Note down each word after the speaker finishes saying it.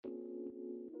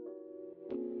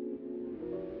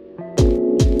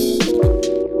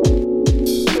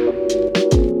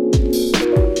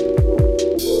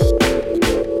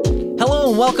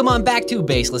welcome on back to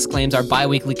Baseless Claims, our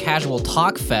bi-weekly casual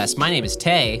talk fest. My name is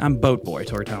Tay. I'm Boat Boy,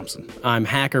 Tori Thompson. I'm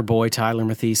Hacker Boy, Tyler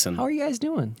Mathieson. How are you guys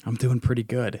doing? I'm doing pretty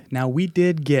good. Now, we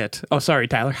did get... Oh, sorry,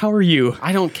 Tyler. How are you?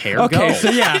 I don't care. Okay, Go. so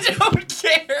yeah. I don't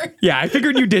care. Yeah, I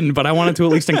figured you didn't, but I wanted to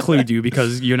at least include you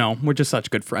because, you know, we're just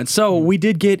such good friends. So we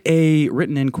did get a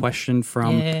written-in question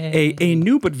from a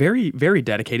new but very, very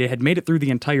dedicated, had made it through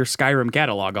the entire Skyrim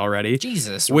catalog already.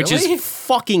 Jesus, Which really? is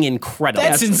fucking incredible.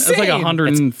 That's insane. It's like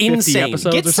 150 insane.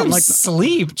 episodes Get or some something like that.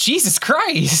 sleep. Jesus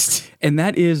Christ. And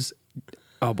that is,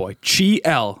 oh boy,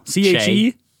 Chi-El.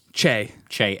 C-H-E? Che.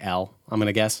 Che L, I'm going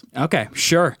to guess. Okay,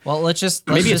 sure. Well, let's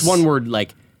Maybe it's one word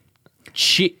like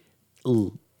chi.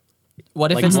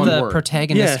 What if like it's one the word.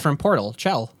 protagonist Yeah. from Portal,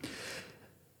 Chell?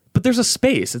 But there's a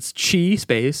space. It's Chi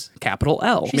space, capital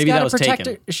L. Maybe that was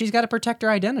taken. She's got to protect her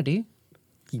identity.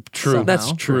 True. Somehow.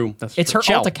 That's true. That's It's her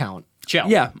Chell. alt account. Chell.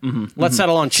 Yeah. Let's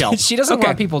settle on Chell. She doesn't Okay.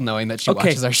 want people knowing that she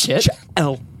watches our shit.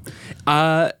 L.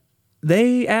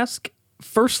 They ask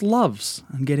first loves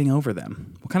and getting over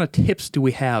them. What kind of tips do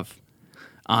we have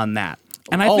on that?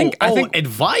 And I think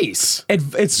advice.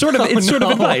 it's sort of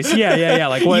no. advice. Yeah.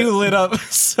 Like what You lit up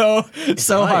so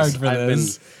hard for I've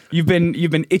this. you've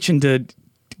been itching to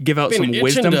give out some itching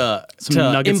wisdom, to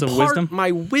nuggets of impart wisdom.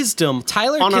 my wisdom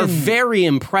Tyler on our can- very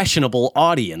impressionable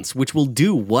audience, which will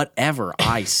do whatever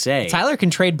I say. Tyler can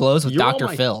trade blows with You're all Dr.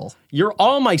 my- Phil. You're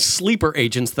all my sleeper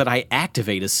agents that I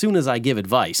activate as soon as I give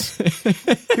advice.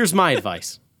 Here's my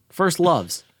advice. First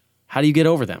loves. How do you get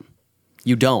over them?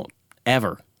 You don't.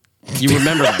 Ever. You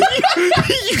remember them.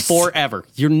 Forever.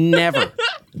 You're never,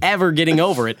 ever getting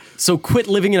over it. So quit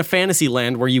living in a fantasy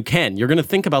land where you can. You're going to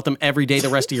think about them every day the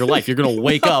rest of your life. You're going to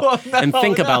wake up and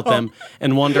think about them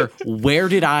and wonder, where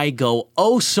did I go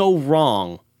oh so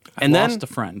wrong? And then, Lost a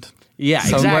friend. yeah,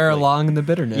 Somewhere exactly. along in the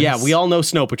bitterness. Yeah, we all know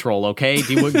Snow Patrol, okay?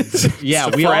 Yeah,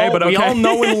 we fray, all but we okay. all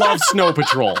know and love Snow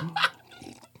Patrol.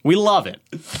 We love it.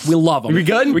 We love them. we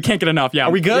good? We can't get enough. Yeah.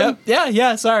 Are we good?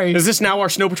 Yeah, sorry. Is this now our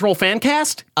Snow Patrol fan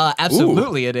cast?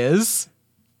 Absolutely it is.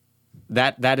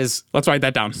 That is. Let's write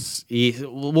that down.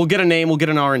 We'll get a name. We'll get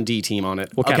an R&D team on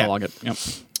it. We'll Okay. catalog it. Yep.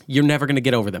 You're never going to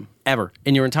get over them ever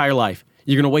in your entire life.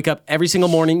 You're going to wake up every single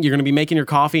morning. You're going to be making your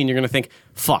coffee, and you're going to think,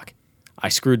 "Fuck, I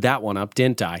screwed that one up,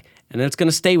 didn't I?" And then it's going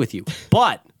to stay with you.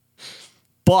 But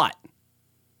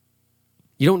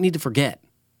you don't need to forget.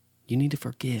 You need to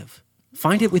forgive.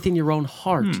 Find it within your own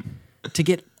heart to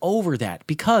get over that,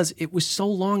 because it was so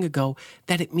long ago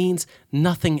that it means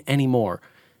nothing anymore.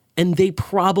 And they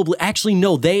probably actually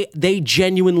no, they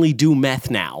genuinely do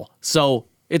meth now. So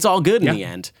it's all good in the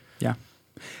end. Yeah.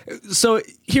 So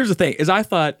here's the thing: is I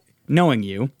thought, knowing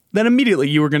you, then immediately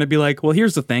you were going to be like, "Well,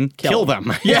 here's the thing: Kill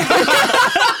them.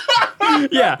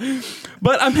 Yeah.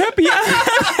 But I'm happy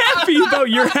about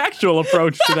your actual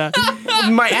approach to that.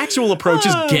 My actual approach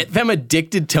is get them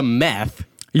addicted to meth.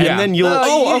 Yeah. And then you'll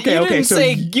okay. You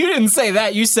didn't say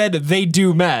that. You said they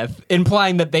do meth,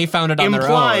 implying that they found it on their own.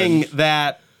 implying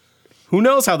that who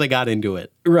knows how they got into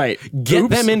it. Right. Get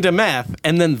Oops. them into meth,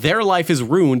 and then their life is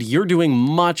ruined. You're doing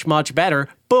much, much better.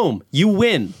 Boom, you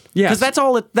win. Yes. Because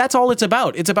that's all it's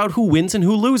about. It's about who wins and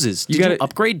who loses. Did you gotta-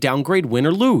 upgrade, downgrade, win,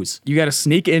 or lose? You got to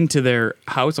sneak into their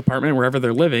house, apartment, wherever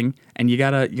they're living, and you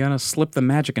gotta slip the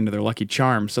magic into their lucky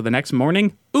charm. So the next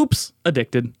morning, oops,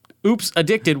 addicted. Oops,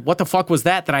 addicted. What the fuck was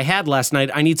that I had last night?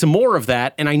 I need some more of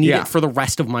that, and I need Yeah. it for the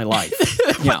rest of my life.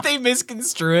 But they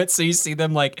misconstrue it, so you see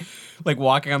them like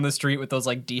walking on the street with those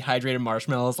like dehydrated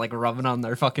marshmallows like rubbing on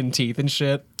their fucking teeth and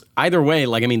shit. Either way,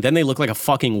 then they look like a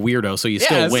fucking weirdo, so you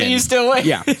still win. So you still win.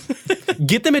 Yeah.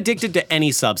 Get them addicted to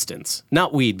any substance.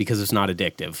 Not weed, because it's not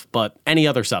addictive, but any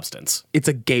other substance. It's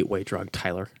a gateway drug,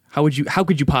 Tyler. How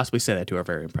could you possibly say that to our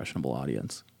very impressionable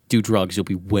audience? Do drugs, you'll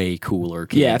be way cooler,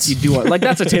 kids. Yeah, if you do it, like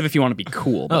that's a tip if you want to be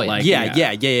cool. But Oh, yeah. like,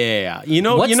 Yeah. You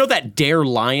know that Dare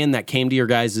Lion that came to your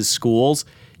guys' schools?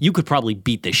 You could probably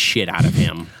beat the shit out of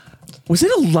him. Was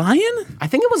it a lion? I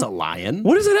think it was a lion.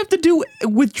 What does that have to do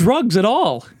with drugs at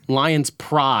all? Lion's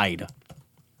pride.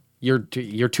 You're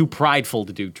too prideful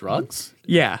to do drugs?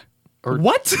 Yeah.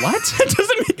 What? That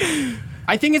doesn't make.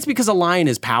 I think it's because a lion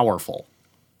is powerful.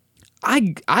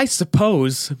 I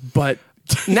suppose, but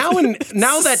Now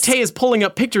that Tay is pulling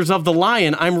up pictures of the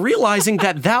lion, I'm realizing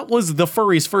that was the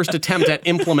furries' first attempt at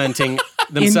implementing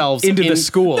themselves into the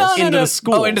schools. Into the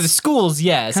schools. Oh, into the schools,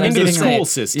 yes. I was Into the gonna say, school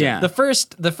system. Yeah. The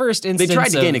first instance They tried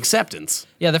to of, gain acceptance.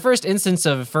 Yeah, the first instance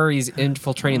of furries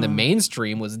infiltrating the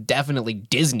mainstream was definitely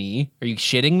Disney. Are you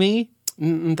shitting me?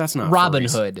 That's not Robin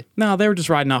furries. Hood. No, they were just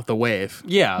riding off the wave.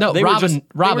 Yeah, No, they Robin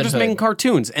were just Hood. making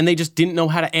cartoons, and they just didn't know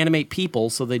how to animate people,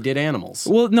 so they did animals.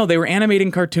 Well, no, they were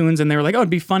animating cartoons, and they were like, "Oh, it'd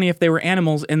be funny if they were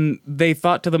animals." And they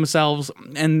thought to themselves,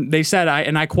 and they said,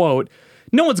 "I quote."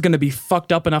 No one's going to be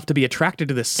fucked up enough to be attracted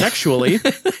to this sexually.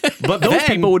 But Those then,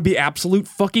 people would be absolute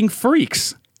fucking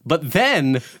freaks. But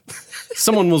then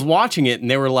someone was watching it and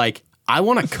they were like, I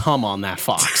want to cum on that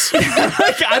fox.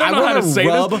 I don't know how to want to say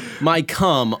rub this. my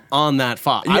cum on that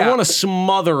fox. I Yeah. want to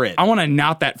smother it. I want to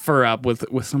knot that fur up with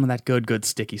some of that good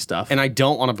sticky stuff. And I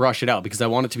don't want to brush it out because I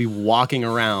want it to be walking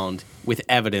around with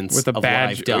evidence With a of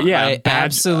badge, what I've done. yeah. I badge-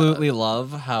 absolutely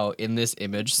love how in this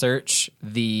image search,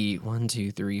 the 1,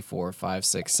 2, 3, 4, 5,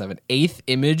 6, 7, 8th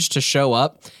image to show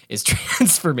up is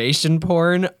transformation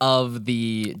porn of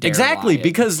the Dare Exactly, lion.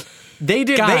 because they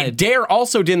God. Dare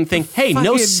also didn't think, hey,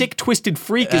 no Fucking- sick, twisted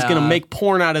freak is going to make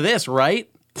porn out of this, right?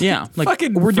 yeah, like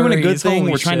Fucking we're doing a good furries, thing.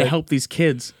 holy We're trying to shit. help these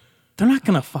kids. They're not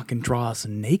going to fucking draw us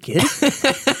naked.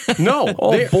 No.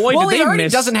 Oh they- boy, well, did he they already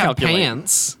doesn't have miscalculate.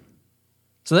 pants.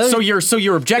 So, that, So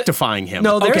you're objectifying him.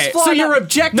 no, there's okay. flaw So num- you're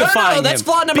objectifying no, that's him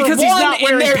flaw number because one he's not in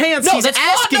wearing their, pants. No, he's that's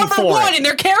asking flaw number for one it. in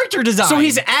their character design. So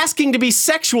he's asking to be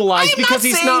sexualized because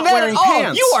he's saying not that wearing at all.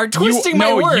 pants. You are twisting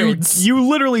my words. You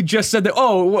literally just said that.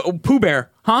 Oh, Pooh Bear,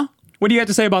 huh? What do you have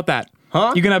to say about that?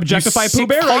 Huh? You gonna objectify You Pooh sick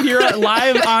Bear right fuck. here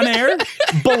live on air?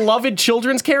 beloved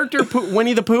children's character,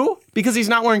 Winnie the Pooh, because he's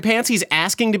not wearing pants. He's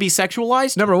asking to be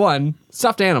sexualized. Number 1,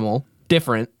 stuffed animal,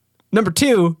 different. Number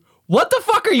 2, what the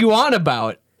fuck are you on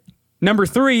about? Number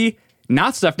 3,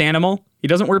 not stuffed animal. He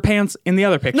doesn't wear pants in the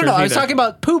other pictures. No, I was either. talking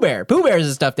about Pooh Bear. Pooh Bear is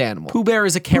a stuffed animal. Pooh Bear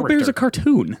is a Pooh character. Bear's a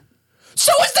cartoon.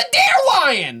 So is the Dare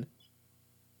Lion.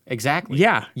 Exactly.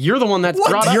 Yeah. You're the one that's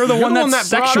brought up. You're the one that's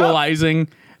that brought up. sexualizing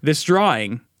this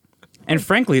drawing. And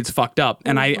frankly, it's fucked up.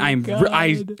 And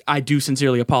I do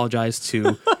sincerely apologize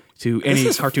to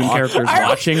any cartoon characters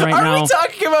watching right are now. we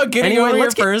talking about getting Anyway, over your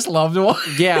let's get- first loved one?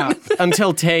 Yeah,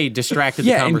 until Tay distracted the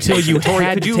Yeah, until conversation. you Tori,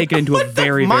 had could to you- take it into a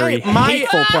very, very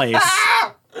hateful place.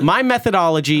 My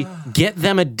methodology, get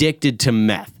them addicted to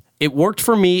meth. It worked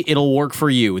for me, it'll work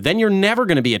for you. Then you're never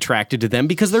going to be attracted to them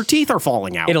because their teeth are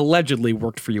falling out. It allegedly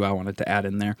worked for you. I wanted to add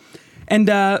in there. And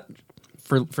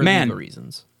For Man. legal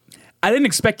reasons. I didn't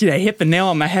expect you to hit the nail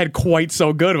on the head quite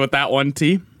so good with that one,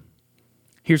 T.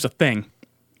 Here's the thing.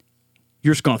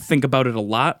 You're just going to think about it a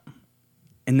lot.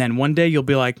 And then one day you'll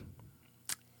be like,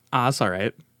 it's all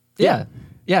right. Yeah.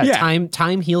 Yeah. Yeah.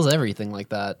 Time heals everything like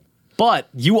that. But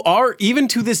you are, even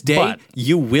to this day, But-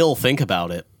 you will think about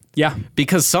it. Yeah.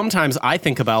 Because sometimes I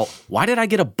think about, why did I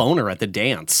get a boner at the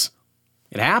dance?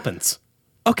 It happens.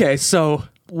 Okay, so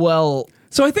Well,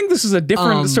 I think this is a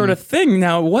different sort of thing.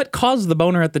 Now, what caused the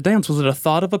boner at the dance? Was it a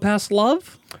thought of a past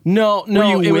love? No,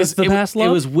 you it with was the past love?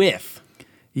 It was with.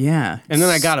 Yeah. And then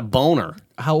I got a boner.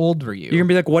 how old were you? You're gonna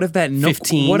be like, what if that nook?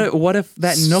 15. What if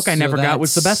that nook I So never got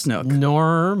was the that's best nook?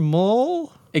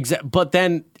 Normal? But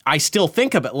then I still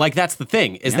think of it. Like, that's the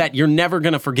thing, is that you're never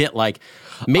going to forget, like,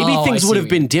 maybe Oh, things I would see have what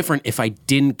been you- different if I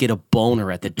didn't get a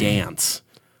boner at the dance.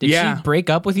 Did Yeah. she break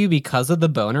up with you because of the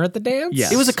boner at the dance?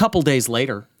 Yes. It was a couple days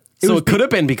later. So was it could have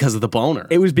been because of the boner.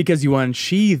 It was because you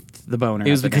unsheathed the boner.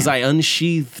 It was because I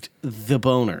unsheathed the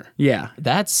boner. Yeah.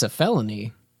 That's a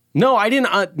felony. No, I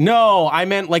didn't. No, I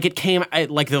meant like it came,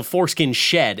 like the foreskin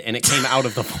shed and it came out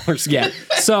of the foreskin. Yeah.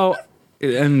 So,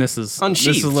 and this is a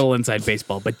Unsheathed. little inside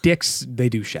baseball, but dicks they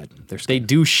do shed their They skin.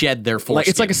 do shed their foreskin. Like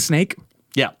it's like a snake,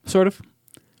 yeah. sort of.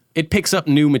 It picks up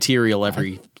new material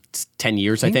every 10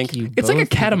 years, I think. you It's like a both-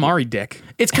 Katamari dick.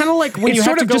 It's kind of like when It you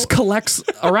sort have of to go, just collects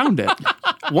around it.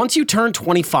 once you turn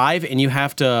 25 and you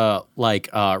have to like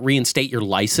reinstate your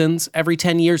license every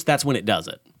 10 years, that's when it does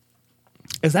it.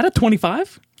 Is that a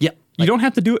 25? Yeah. You don't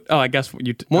have to do it. Oh, I guess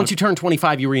you. Once you turn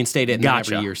 25, you reinstate it, and then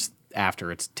Gotcha. every year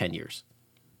after, it's 10 years.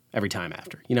 Every time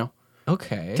after, you know?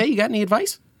 Okay. Okay, you got any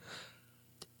advice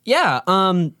Yeah.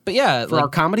 But yeah. for our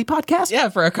comedy podcast? Yeah,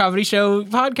 for a comedy show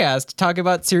podcast to talk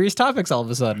about serious topics all of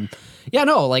a sudden. Yeah,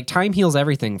 no, like time heals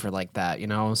everything for like that, you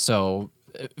know? So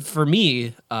for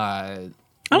me, I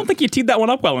don't think you teed that one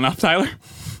up well enough, Tyler.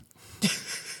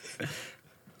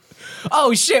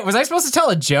 oh shit, was I supposed to tell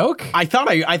a joke? I thought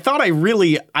I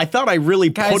really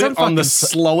Guys, put I'm it on the fucking so-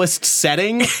 slowest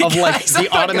setting of like Guys, I'm the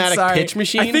fucking automatic sorry. pitch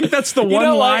machine. I think that's the one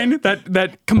know what? line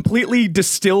that completely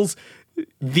distills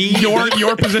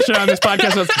your position on this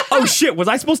podcast. As, oh shit, was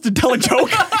I supposed to tell a joke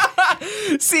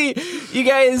See, you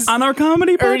guys on our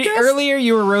comedy podcast? earlier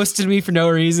you were roasting me for no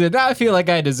reason. Now I feel like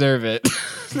I deserve it.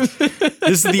 this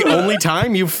is the only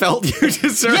time you felt you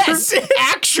deserved yes, it.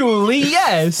 actually,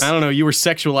 yes. I don't know. You were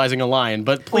sexualizing a lion,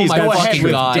 but please my go ahead fucking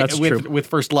with, God. That's with, true. with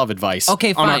first love advice.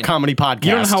 Okay, on our fine. comedy podcast.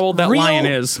 You don't know how old that Real- lion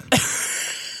is.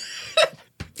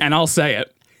 And I'll say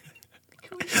it.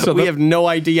 So we have no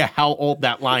idea how old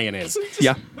that lion is,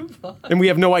 yeah. and we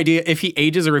have no idea if he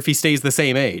ages or if he stays the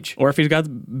same age. Or if he's got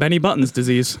Benny Button's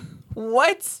disease.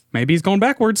 What? Maybe he's going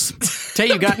backwards. Tay,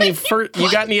 you got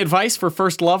any advice for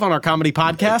first love on our comedy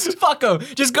podcast? Fuck them.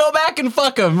 Just go back and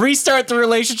fuck them. Restart the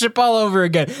relationship all over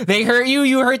again. They hurt you,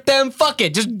 you hurt them. Fuck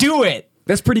it. Just do it.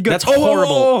 That's pretty good. That's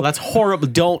horrible. That's horrible.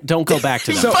 Don't go back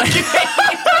to them.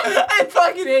 I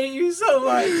fucking hate you so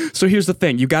much. So here's the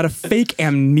thing. You got to fake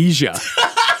amnesia.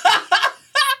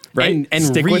 Right? And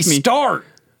Stick with me. restart.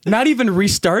 Not even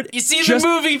restart. You see just the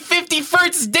movie 50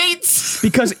 First Dates?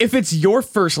 because if it's your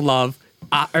first love,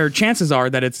 or chances are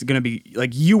that it's going to be like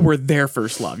you were their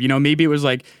first love. You know, maybe it was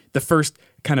like the first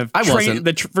kind of wasn't.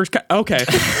 Okay.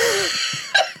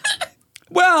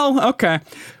 Well, okay.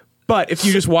 But if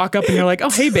you just walk up and you're like, "Oh,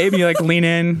 hey, babe," and you like lean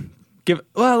in,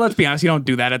 let's be honest, you don't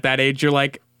do that at that age. You're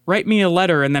like, "Write me a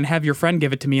letter and then have your friend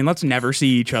give it to me and let's never see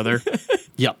each other."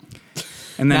 Yep.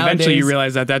 And then eventually you Nowadays-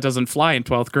 realize that doesn't fly in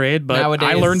 12th grade, but Nowadays-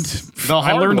 I learned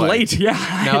hard way. late. Yeah.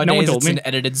 no one Nowadays, told it's me. an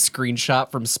edited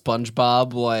screenshot from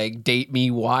SpongeBob, like "Date Me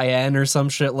YN" or some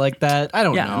shit like that. I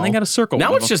don't Yeah, know. and they got a circle.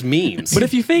 Now one it's of them. just memes. But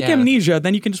if you fake Yeah. amnesia,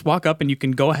 then you can just walk up and you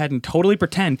can go ahead and totally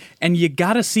pretend. And you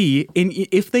gotta see,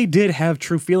 if they did have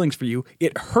true feelings for you,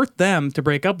 it hurt them to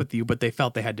break up with you, but they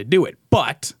felt they had to do it.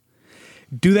 But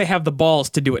do they have the balls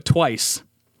to do it twice?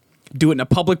 Do it in a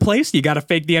public place? You gotta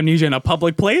fake the amnesia in a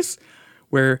public place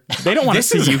where they don't want to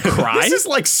see you cry. This is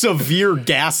like severe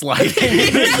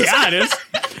gaslighting. Yeah, it is.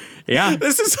 Yeah.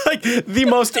 This is like the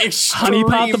most extreme.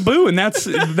 Honeypot the boo, and that's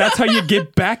how you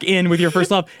get back in with your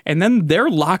first love. And then they're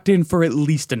locked in for at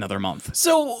least another month.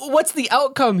 So what's the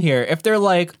outcome here? If they're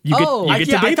like, You get- oh, you I, get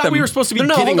yeah, to I date thought them. we were supposed to be no,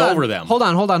 getting hold on. over them. Hold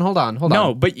on.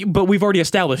 No, but we've already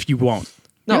established you won't.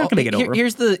 You're not gonna get over.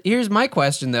 Here's my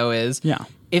question though is Yeah.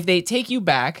 if they take you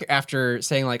back after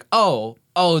saying like, oh,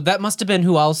 that must have been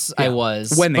who else I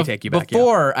was When they take you back, yeah.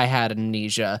 before I had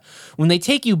amnesia. When they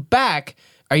take you back,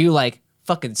 are you like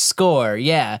fucking score?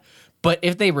 Yeah. But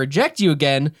if they reject you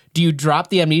again, do you drop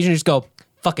the amnesia and just go,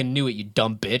 fucking knew it, you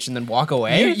dumb bitch, and then walk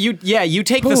away? You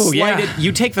take the Ooh, yeah. slighted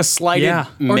you take the slighted Yeah.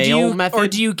 mail method. Or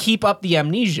do you keep up the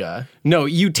amnesia? No,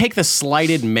 you take the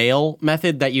slighted mail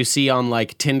method that you see on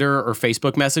like Tinder or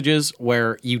Facebook messages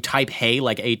where you type hey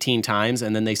like 18 times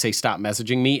and then they say stop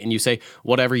messaging me and you say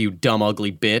whatever you dumb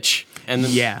ugly bitch and then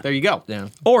Yeah. there you go. Yeah.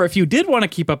 Or if you did want to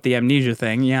keep up the amnesia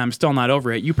thing, yeah, I'm still not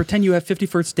over it. You pretend you have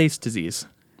 51st dates disease.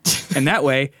 And that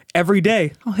way, every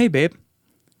day, oh, hey, babe.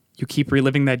 You keep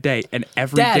reliving that day, and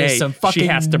every That day is some fucking she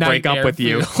has to break up nightmare with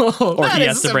you, fuel. or That he is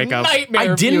has to some break up.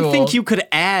 nightmare I didn't fuel. think you could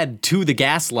add to the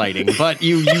gaslighting, but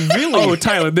you really Oh,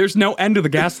 Tyler, there's no end to the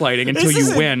gaslighting until This you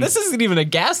isn't- win. This isn't even a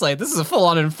gaslight. This is a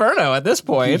full-on inferno at this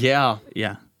point. yeah.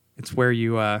 Yeah, it's where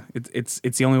you. It's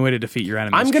the only way to defeat your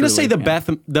enemies. I'm gonna say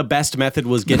truly. the best method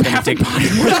was get them addicted.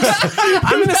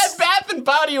 That Bath and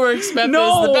Body Works method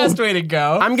No. is the best way to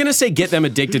go. I'm gonna say get them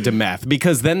addicted to meth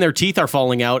because then their teeth are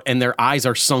falling out and their eyes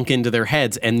are sunk into their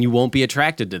heads and you won't be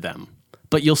attracted to them.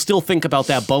 But you'll still think about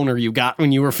that boner you got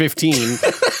when you were 15.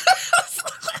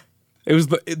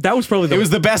 That was probably It was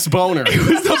the best boner. it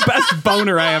was the best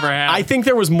boner I ever had. I think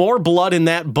there was more blood in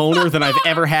that boner than I've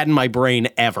ever had in my brain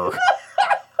ever.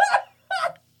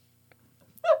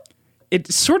 It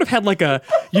sort of had like a,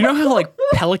 you know how like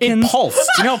pelicans, It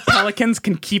pulsed. You know how pelicans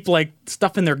can keep like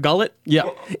stuff in their gullet? Yeah.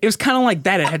 It was kind of like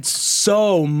that. It had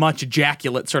so much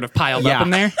ejaculate sort of piled up in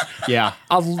there. Yeah.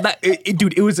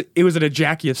 Dude, it was an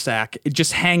ejaculate sack. It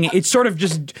just hanging. It's sort of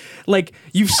just like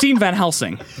you've seen Van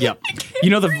Helsing. Yep.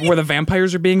 You know where the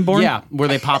vampires are being born? Yeah, where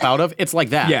they pop out of. It's like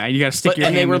that. Yeah, you gotta stick But- your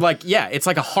and they hand were in. like, yeah, it's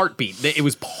like a heartbeat. It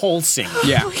was pulsing.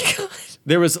 Yeah.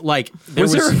 There was like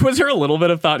Was there a little bit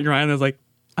of thought in your mind that was like,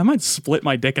 I might split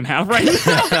my dick in half right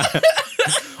now?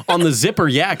 on the zipper,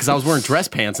 yeah, because I was wearing dress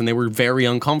pants and they were very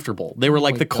uncomfortable. They were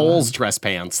like the Kohl's dress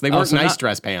pants. They weren't so nice not-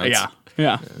 dress pants.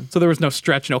 Yeah. So there was no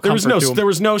stretch, no There was comfort no to 'em. there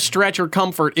was no stretch or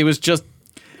comfort. It was just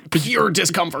pure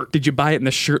discomfort. Did you buy it in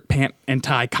the shirt, pant, and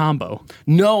tie combo?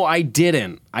 No, I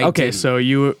didn't. I didn't. So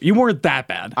you weren't that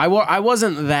bad. I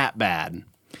wasn't that bad.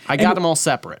 I got them all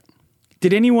separate.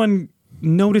 Did anyone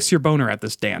notice your boner at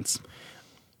this dance?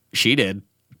 She did.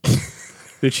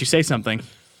 Did she say something?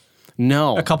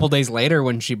 No. A couple days later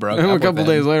when she broke up a with couple him.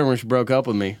 days later when she broke up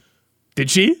with me.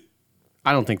 Did she?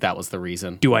 I don't think that was the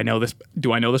reason. Do I know this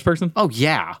person? Oh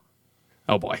yeah.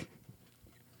 Oh boy.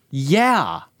 Yeah.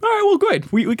 All right, well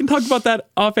good. We can talk about that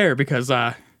off air because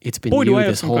It's been Boy, do you I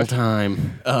have this some whole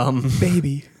questions. time.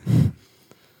 baby.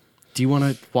 Do you want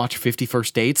to watch 50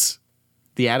 First Dates?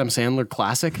 The Adam Sandler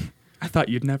classic? I thought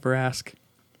you'd never ask.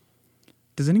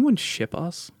 Does anyone ship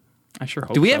us? I sure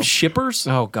hope Do we so. have shippers?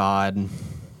 Oh God.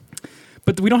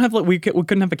 But we don't have we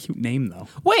couldn't have a cute name though.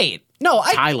 Wait, no,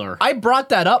 Tyler. I brought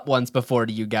that up once before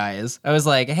to you guys. I was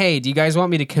like, hey, do you guys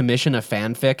want me to commission a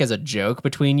fanfic as a joke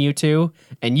between you two?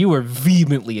 And you were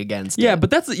vehemently against Yeah, it. but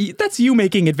that's you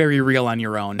making it very real on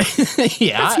your own.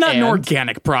 Yeah, That's not an and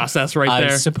organic process right I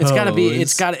there. suppose. It's gotta be.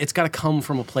 It's gotta come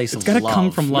from a place of It's got to love. come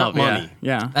from love. not money.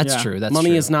 Yeah. That's yeah. true. That's Money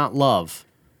true. is not love.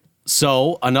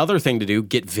 So another thing to do: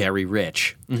 get very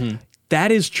rich. That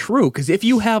is true because if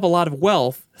you have a lot of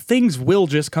wealth, things will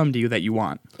just come to you that you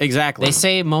want. Exactly. They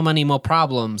say more money, more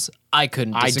problems. I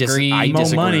couldn't disagree. I More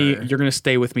disagree. money, you're going to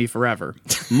stay with me forever.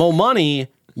 More money,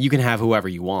 you can have whoever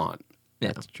you want. Yeah.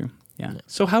 That's true. Yeah.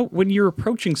 So how when you're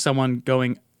approaching someone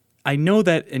going, I know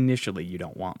that initially you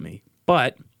don't want me,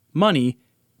 but money,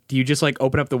 do you just like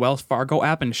open up the Wells Fargo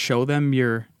app and show them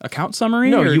your account summary?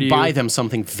 No, or do you buy them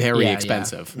something very Yeah,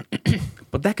 expensive.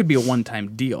 But that could be a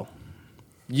one-time deal.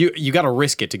 You got to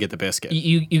risk it to get the biscuit.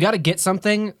 You got to get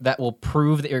something that will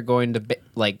prove that you're going to be,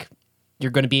 you're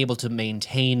going to be able to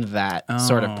maintain that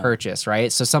sort of purchase,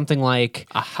 right? So something like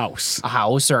A house. a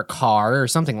house or a car or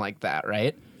something like that,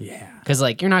 right? Yeah. Because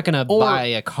like you're not going to buy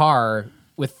a car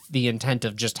with the intent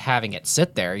of just having it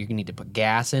sit there. You need to put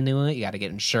gas into it. You got to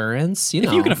get insurance. You know,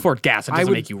 If you can afford gas, it doesn't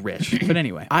would- make you rich. But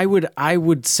anyway. I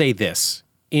would say this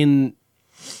in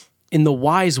the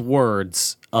wise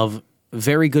words of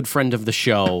very good friend of the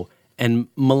show and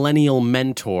millennial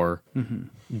mentor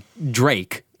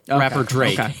Drake, rapper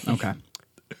Drake. Okay.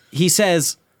 He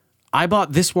says, "I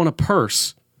bought this one a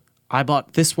purse. I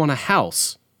bought this one a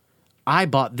house. I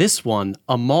bought this one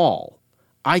a mall.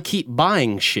 I keep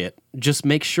buying shit. Just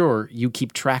make sure you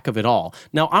keep track of it all."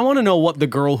 Now, I want to know what the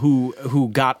girl who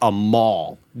got a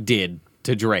mall did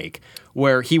to Drake,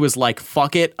 where he was like,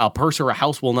 "Fuck it, a purse or a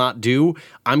house will not do.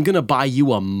 I'm gonna buy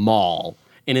you a mall,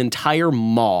 an entire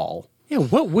mall." Yeah,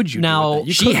 what would you Now, do with that?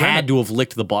 You She could had rent to have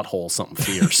licked the butthole something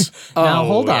fierce. Now, Oh,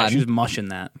 hold yeah, on. She's mushing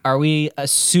that. Are we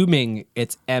assuming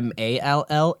it's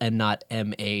MALL and not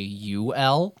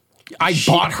MAUL? I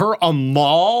bought her a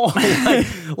mall?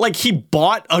 like he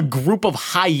bought a group of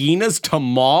hyenas to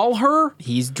maul her?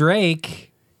 He's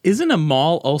Drake. Isn't a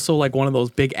mall also like one of those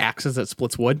big axes that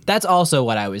splits wood? That's also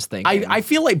what I was thinking. I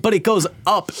feel like, but it goes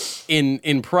up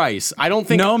in price. I don't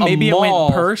think No, a maybe it mall,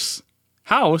 went purse,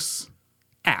 house,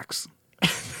 axe.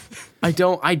 I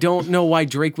don't know why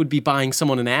Drake would be buying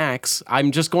someone an axe. I'm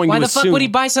just going Why to the assume fuck would he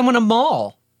buy someone a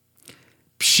mall?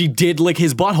 she did lick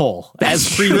his butthole,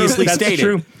 as previously That's stated.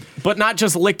 true. But not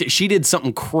just licked it, she did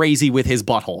something crazy with his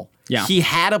butthole. Yeah. He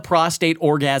had a prostate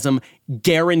orgasm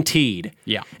guaranteed.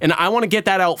 Yeah. And I want to get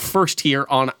that out first here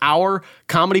on our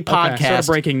comedy podcast. Okay, sort of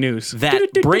breaking news.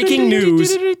 That breaking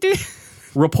news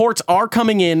reports are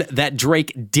coming in that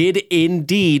Drake did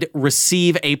indeed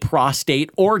receive a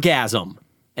prostate orgasm.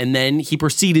 And then he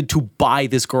proceeded to buy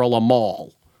this girl a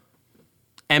mall.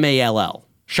 MALL.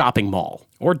 Shopping mall.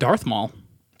 Or Darth Maul.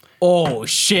 Oh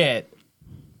shit.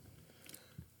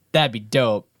 That'd be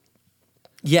dope.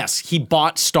 Yes, he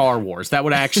bought Star Wars. That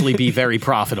would actually be very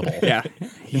profitable. Yeah.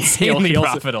 Insanely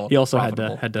profitable. He also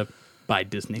Profitable. had to buy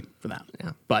Disney for that.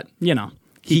 Yeah. But, you know.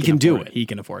 He can do afford it. He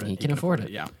can afford it. He can afford it.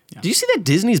 Yeah. Yeah. Do you see that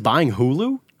Disney's buying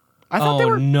Hulu? I thought they Oh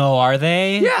were. no, are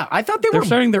they? Yeah, I thought they They're were.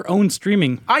 starting their own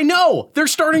streaming. I know. They're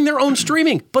starting their own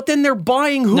streaming, but then they're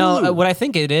buying Hulu. No, what I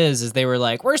think it is they were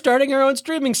like, we're starting our own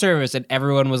streaming service, and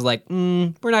everyone was like,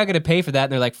 we're not going to pay for that,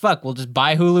 and they're like, fuck, we'll just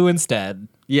buy Hulu instead.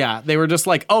 Yeah, they were just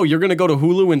like, oh, you're going to go to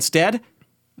Hulu instead?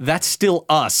 That's still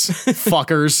us,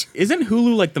 fuckers. Isn't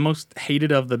Hulu like the most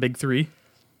hated of the big three?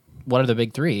 What are the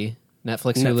big three?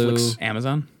 Netflix, Hulu. Netflix.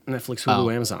 Amazon? Netflix,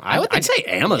 Hulu, Amazon. I would I'd think-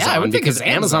 say Amazon yeah, I would think because it's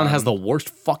Amazon Amazon. has the worst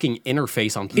fucking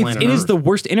interface on planet It is Earth. the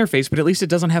worst interface, but at least it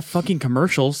doesn't have fucking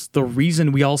commercials. The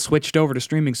reason we all switched over to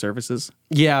streaming services.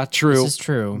 Yeah, true. This is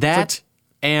true. That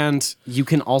and you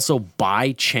can also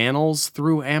buy channels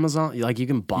through Amazon. Like you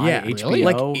can buy Yeah, HBO. really?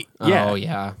 Like, yeah. Oh,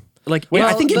 yeah. Like, Wait,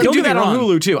 I think you can don't do get me that on wrong.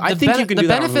 Hulu too. I think you can the do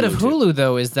that on benefit of too. Hulu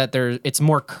though is that it's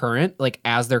more current, like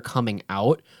as they're coming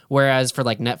out. Whereas for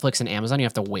like Netflix and Amazon, you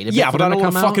have to wait a bit. Yeah, for but I them don't to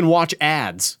want to come fucking out. watch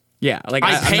ads. Yeah, like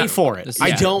I I'm pay not- for it. I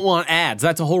yeah. don't want ads.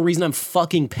 That's the whole reason I'm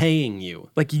fucking paying you.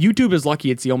 Like YouTube is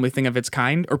lucky it's the only thing of its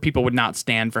kind, or people would not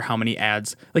stand for how many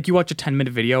ads. Like you watch a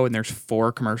 10-minute video and there's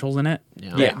 4 commercials in it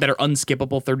Yeah. that are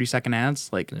unskippable 30-second ads.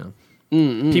 Like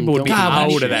people would be God, out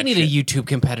we of that need shit. a YouTube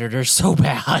competitor so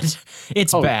bad.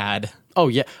 It's bad. Oh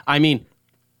yeah, I mean,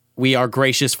 we are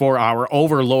gracious for our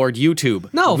overlord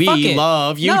YouTube. No, we fuck it.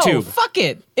 love YouTube. No, fuck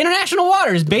it. International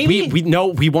waters, baby.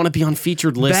 we want to be on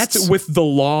featured lists. That's with the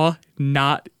law,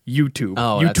 not YouTube.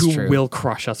 Oh, that's YouTube true. will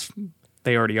crush us.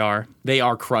 They already are. They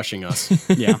are crushing us.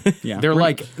 Yeah, yeah. They're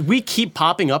like, we keep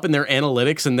popping up in their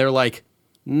analytics, and they're like,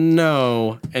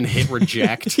 no, and hit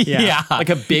reject. Yeah. Like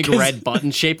a big red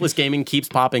button. Shapeless Gaming keeps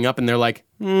popping up, and they're like,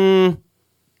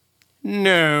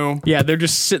 no. Yeah, they're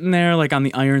just sitting there like on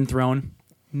the Iron Throne.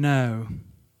 No.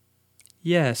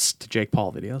 Yes to Jake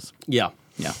Paul videos. Yeah.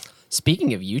 Yeah.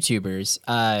 Speaking of YouTubers,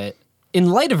 in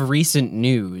light of recent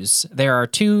news, there are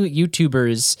two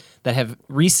YouTubers that have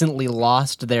recently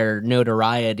lost their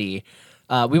notoriety.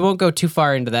 We won't go too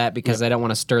far into that because I don't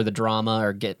want to stir the drama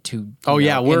or get too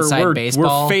inside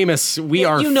baseball. We're famous. We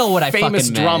are you know what I famous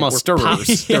fucking meant. drama We're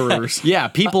stirrers. Yeah,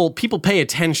 people pay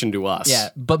attention to us. Yeah,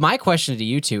 but my question to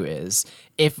you two is,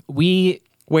 if we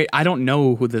Wait, I don't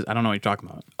know who this. I don't know what you're talking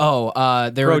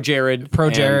about. they're Pro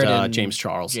Jared, and James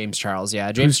Charles. James Charles, yeah,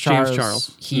 Who's James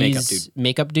Charles? He's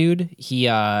makeup dude. He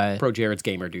Pro Jared's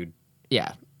gamer dude.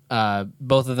 yeah.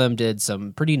 Both of them did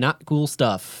some pretty not cool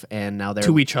stuff, and now they're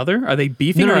To each other? Are they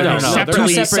beefing No, or no, are no, they no.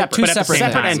 separately? Two separate but at the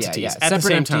same time? entities. Yeah, At the separate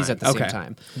same entities time. at the Okay.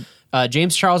 same time.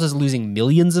 James Charles is losing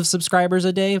millions of subscribers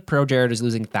a day. Pro Jared is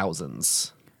losing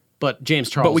thousands. But James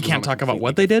Charles. But we was can't on a talk about completely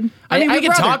what they did? I mean, we I'd can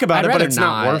rather- talk about I'd it, but rather it's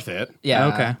not worth it. Yeah.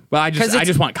 Okay. Well, I 'Cause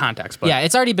just want context. But Yeah,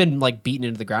 it's already been like beaten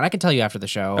into the ground. I can tell you after the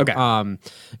show. Okay.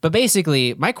 But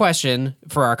basically, my question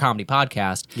for our comedy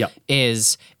podcast Yep.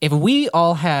 is: if we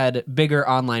all had bigger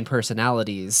online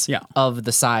personalities Yeah. of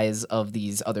the size of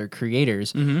these other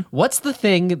creators, Mm-hmm. what's the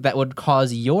thing that would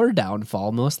cause your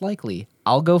downfall most likely?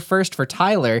 I'll go first for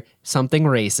Tyler. Something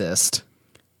racist.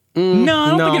 No, I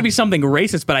don't no. think it'd be something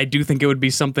racist, but I do think it would be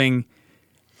something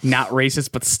not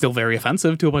racist, but still very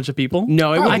offensive to a bunch of people.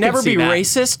 No, it I would could never see be that.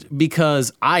 racist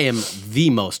because I am the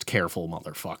most careful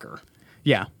motherfucker.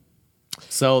 Yeah.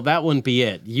 So that wouldn't be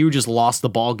it. You just lost the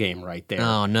ball game right there.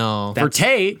 Oh no. For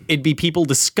Tay, it'd be people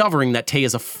discovering that Tay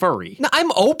is a furry No,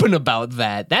 I'm open about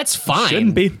that. That's fine.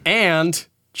 Shouldn't be. and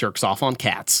jerks off on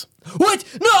cats. What?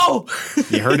 No.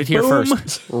 You heard it here Boom.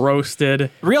 first.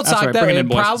 Roasted. Real That's talk, right, though, bring it it in,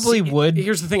 boys. probably would.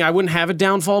 Here's the thing, I wouldn't have a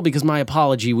downfall because my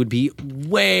apology would be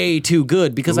way too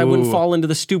good because I wouldn't Ooh. fall into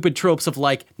the stupid tropes of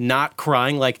like not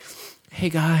crying like, hey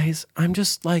guys, I'm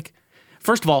just like,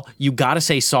 first of all, you gotta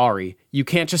say sorry. You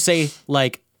can't just say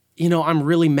like, I'm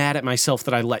really mad at myself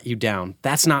that I let you down.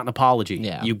 That's not an apology.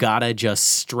 Yeah. You gotta just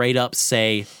straight up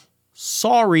say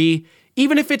sorry.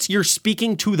 Even if it's you're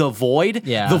speaking to the void,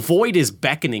 Yeah. the void is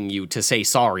beckoning you to say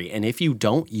sorry. And if you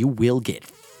don't, you will get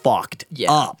fucked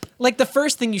up. Like the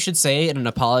first thing you should say in an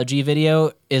apology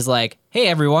video is like, "Hey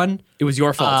everyone, It was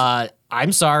your fault.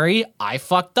 I'm sorry, I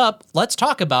fucked up. Let's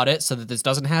talk about it so that this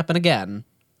doesn't happen again."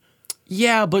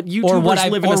 Yeah, but YouTubers Or what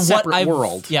I've live in or a what separate I've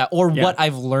world. Yeah, or what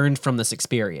I've learned from this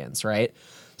experience, right?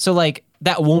 So like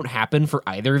that won't happen for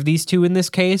either of these two in this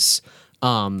case.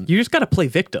 You just got to play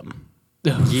victim.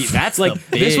 That's Like,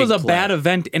 the this was a big bad play.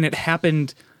 event and it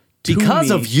happened to because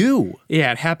me. of you.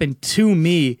 Yeah, it happened to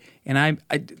me. And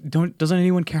I don't, doesn't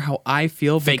anyone care how I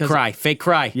feel? Fake because-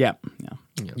 cry. Yeah.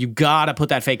 You gotta put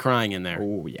that fake crying in there.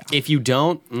 Oh, yeah. If you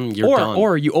don't, you're done.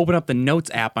 Or you open up the notes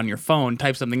app on your phone,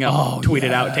 type something up, tweet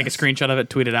it out, take a screenshot of it,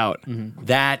 tweet it out.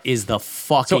 that is the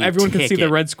fucking So everyone can see ticket. the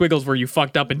red squiggles where you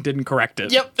fucked up and didn't correct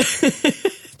it. Yep.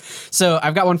 So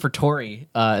I've got one for Tori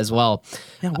as well.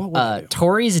 Yeah, what would I do?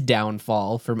 Tori's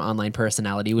downfall from online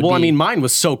personality would Well, be. I mean, mine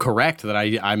was so correct that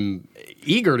I'm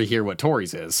eager to hear what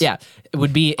Tori's is. yeah, it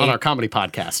would be On our comedy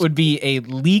podcast. would be a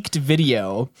leaked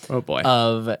video. Oh, boy.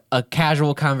 Of a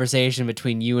casual conversation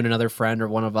between you and another friend or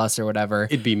one of us or whatever.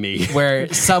 It'd be me.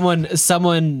 Where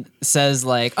someone says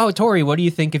like, "Oh, Tori, what do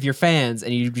you think of your fans?"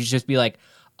 And you just be like,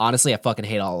 "Honestly, I fucking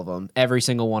hate all of them. Every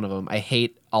single one of them. I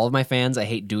hate all of my fans. I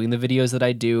hate doing the videos that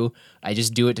I do. I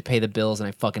just do it to pay the bills, and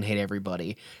I fucking hate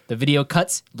everybody." The video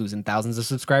cuts, losing thousands of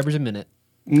subscribers a minute.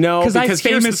 No, Because I because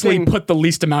here's the famously thing. put the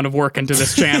least amount of work into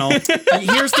this channel.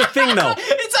 Here's the thing, though.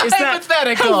 It's Is that-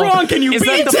 hypothetical. How wrong can you Is be,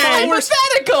 that the Tay? followers-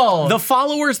 Hypothetical. The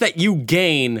followers that you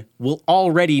gain will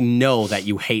already know that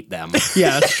you hate them.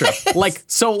 Yeah, that's true. Like,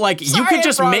 you Sorry could I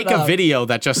just brought make it a up. video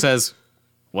that just says,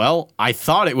 well, I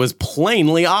thought it was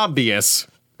plainly obvious.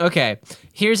 Okay,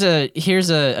 here's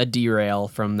a derail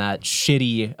from that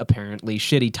apparently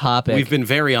shitty topic. We've been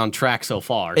very on track so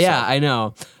far. so- Yeah, I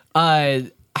know.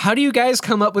 How do you guys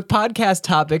come up with podcast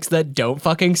topics that don't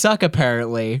fucking suck,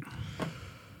 apparently?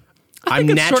 I'm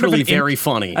it's sort of naturally an very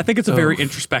funny. I think it's a very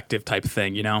introspective type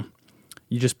thing, you know?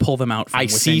 You just pull them out from I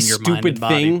within see your mind stupid and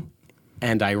body. thing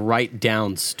and I write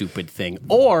down stupid thing.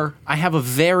 Or I have a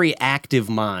very active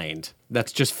mind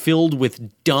that's just filled with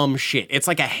dumb shit. It's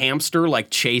like a hamster like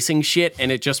chasing shit and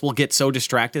it just will get so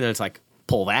distracted that it's like,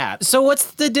 pull that. So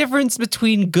what's the difference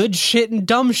between good shit and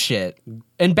dumb shit?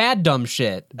 And bad dumb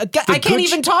shit? I can't good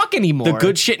even sh- talk anymore. The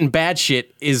good shit and bad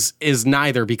shit is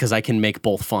neither because I can make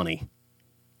both funny.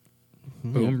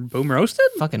 Boom roasted?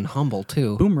 Fucking humble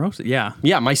too. Boom roasted. Yeah.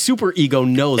 Yeah, my super ego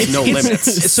knows no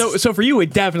limits. So for you,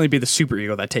 it'd definitely be the super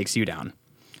ego that takes you down.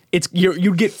 It's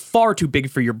you get far too big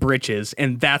for your britches,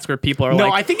 and that's where people are No,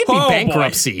 like, I think it'd be "Oh, boy."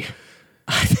 bankruptcy.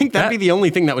 I think that'd be the only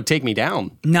thing that would take me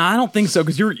down. No, I don't think so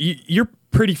because you're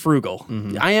pretty frugal.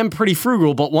 I am pretty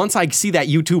frugal, but once I see that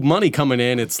YouTube money coming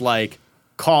in, it's like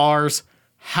cars,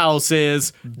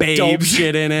 houses, Babes. dope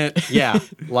shit in it. Yeah,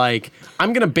 like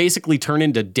I'm gonna basically turn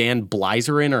into Dan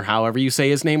Bleiserin or however you say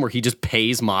his name, where he just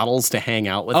pays models to hang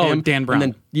out with him. Dan Brown.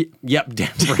 And then, yep,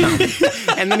 Dan Brown.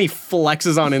 And then he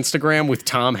flexes on Instagram with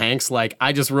Tom Hanks, like,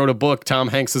 I just wrote a book. Tom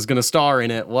Hanks is gonna star in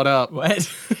it. What up? What?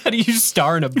 How do you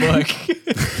star in a book?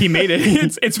 He made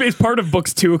it. It's part of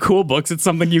books too. Cool books. It's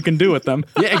something you can do with them.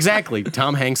 Yeah, exactly.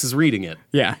 Tom Hanks is reading it.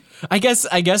 Yeah. I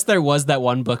guess there was that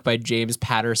one book by James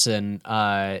Patterson,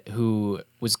 who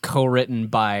was co-written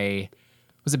by,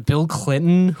 was it Bill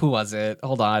Clinton? Who was it?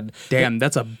 Hold on. Damn,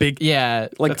 that's a big. Yeah,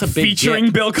 Like That's a big featuring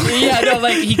get. Bill Clinton. yeah, no,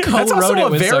 like he co-wrote That's also it a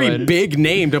with very someone. big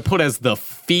name to put as the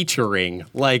featuring.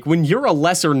 Like, when you're a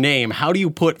lesser name, how do you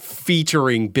put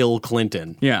featuring Bill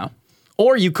Clinton? Yeah.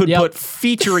 Or you could Yep. put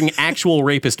featuring actual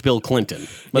rapist Bill Clinton.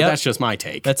 But Yep. that's just my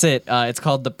take. That's it. It's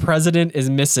called "The President Is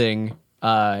Missing,"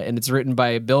 and it's written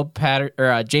by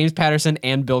James Patterson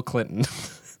and Bill Clinton.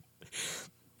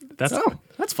 That's. Oh,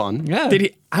 that's fun. Yeah. Did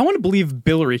he? I want to believe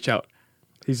Bill reached out.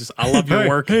 He's just. I love your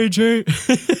work. Hey, Jay.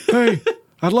 Hey,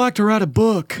 I'd like to write a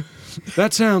book.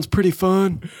 That sounds pretty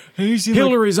fun.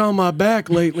 Hillary's on my back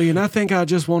lately, and I think I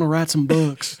just want to write some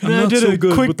books. I'm not so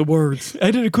good with the words. I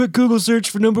did a quick Google search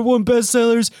for #1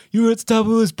 bestsellers. You were at the top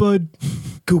of the list, bud.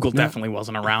 Google definitely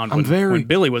wasn't around when, very- when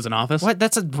Billy was in office. What?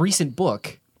 That's a recent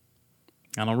book.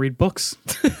 I don't read books.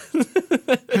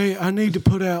 Hey, I need to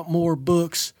put out more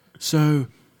books so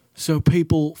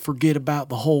people forget about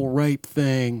the whole rape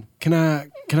thing. Can I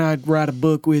write a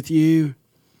book with you?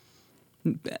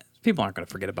 People aren't going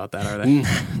to forget about that, are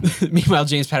they? Meanwhile,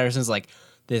 James Patterson's like,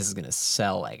 "This is gonna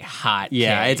sell like hot."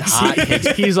 Yeah, cakes." it's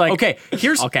hot. He's like, Okay,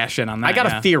 here's I'll cash in on that. I got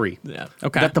yeah. a theory. Yeah.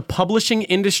 Okay. That the publishing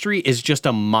industry is just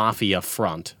a mafia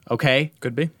front, okay?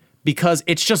 Could be. Because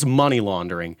it's just money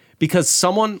laundering. Because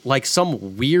someone, like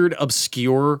some weird,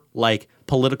 obscure, like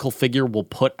political figure will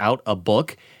put out a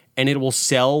book and it will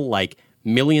sell like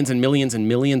millions and millions and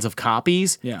millions of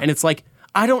copies. Yeah. And it's like,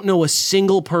 I don't know a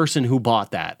single person who bought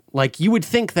that. Like, you would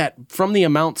think that from the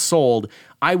amount sold,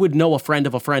 I would know a friend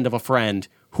of a friend of a friend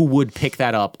who would pick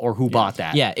that up or who bought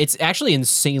that. Yeah, it's actually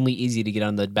insanely easy to get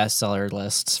on the bestseller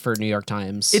lists for New York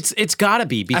Times. It's gotta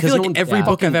be I because feel no like one every yeah.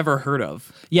 book I've ever heard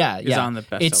of. yeah, is yeah. on the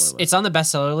bestseller it's list. It's on the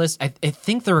bestseller list. I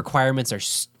think the requirements are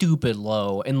stupid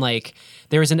low. And like,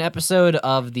 there was an episode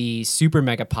of the Super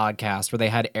Mega podcast where they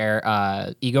had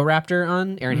Ego Raptor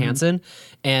on, Aaron Mm-hmm. Hansen,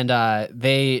 and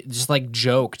they just like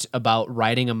joked about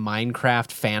writing a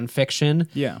Minecraft fan fiction,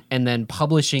 Yeah. and then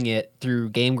publishing it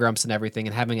through Game Grumps and everything,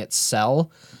 and having it sell.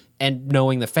 And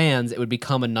knowing the fans, it would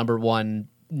become a #1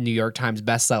 New York Times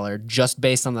bestseller just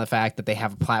based on the fact that they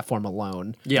have a platform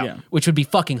alone. Yeah. Which would be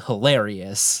fucking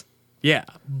hilarious. Yeah.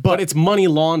 but it's money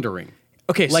laundering.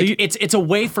 Okay, so Like, you, it's a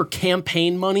way for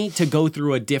campaign money to go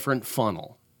through a different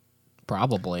funnel.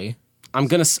 Probably. I'm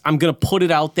gonna put it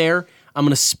out there. I'm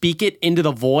gonna speak it into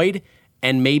the void,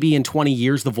 and maybe in 20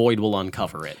 years the void will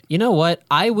uncover it. You know what?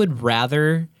 I would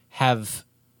rather have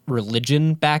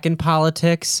religion back in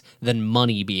politics than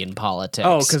money be in politics.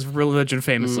 oh, because religion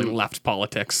famously left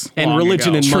politics. And long religion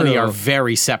ago. and money True. are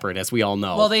very separate, as we all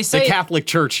know. Well, they say- the Catholic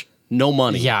Church, no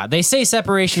money. yeah, they say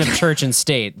separation of church and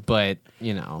state, but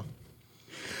you know.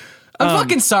 I'm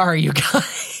fucking sorry, you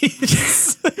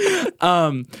guys.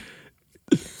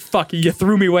 Fuck, you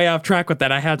threw me way off track with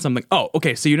that. I had something. Oh,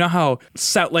 okay. So you know how,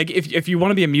 like, if you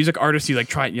want to be a music artist, you like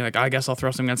try. You're like, I guess I'll throw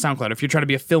something on SoundCloud. If you're trying to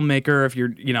be a filmmaker, if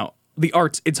you're, the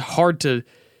arts, it's hard to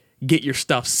get your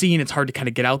stuff seen. It's hard to kind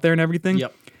of get out there and everything.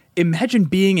 Yep. Imagine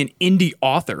being an indie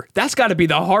author. That's got to be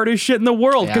the hardest shit in the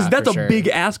world because Yeah, that's for a sure. big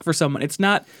ask for someone. It's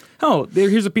not,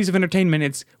 here's a piece of entertainment.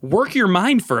 It's work your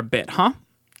mind for a bit, huh?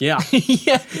 Yeah.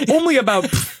 yeah. Only about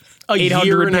A 800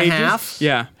 year and pages. a half.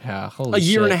 Yeah. Yeah, holy A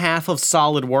year shit. and a half of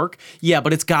solid work. Yeah,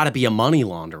 but it's got to be a money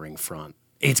laundering front.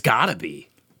 It's got to be.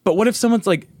 But what if someone's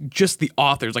like just the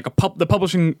authors, like the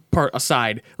publishing part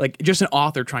aside, like just an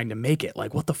author trying to make it?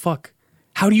 Like, what the fuck?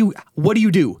 What do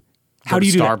you do? How do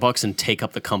you do that? Starbucks and take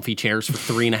up the comfy chairs for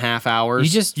 3.5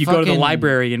 hours? You Go to the fucking-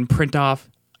 library and print off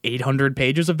 800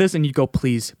 pages of this, and you go,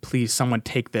 please, someone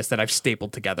take this that I've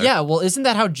stapled together. Yeah, well, isn't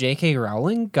that how J.K.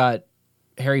 Rowling got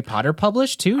Harry Potter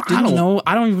published too? I don't know.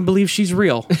 I don't even believe she's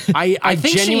real. I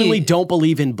think genuinely she- don't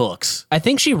believe in books. I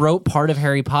think she wrote part of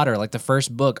Harry Potter, like the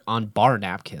first book, on bar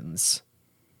napkins.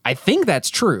 I think that's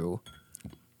true.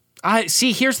 I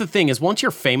see. Here's the thing: is once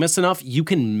you're famous enough, you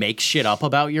can make shit up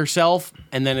about yourself,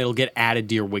 and then it'll get added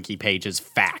to your wiki page as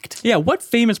fact. Yeah, what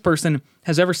famous person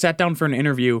has ever sat down for an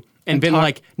interview And been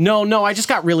like, no, I just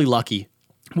got really lucky.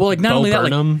 well, like not Bo only that,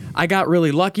 like Burnham. I got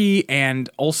really lucky, and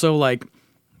also like,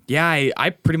 yeah, I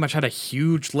pretty much had a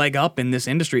huge leg up in this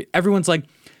industry. Everyone's like,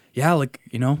 yeah, like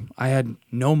I had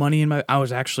no money in my. I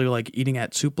was actually like eating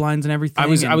at soup lines and everything. I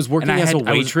was working and as a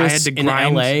I waitress had to in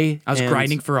grind, LA, I was and-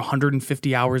 grinding for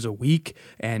 150 hours a week,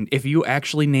 and if you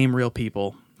actually name real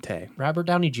people, Tay. Robert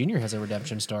Downey Jr. has a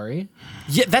redemption story.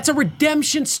 Yeah, that's a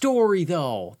redemption story,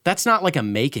 though. That's not like a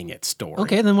making it story.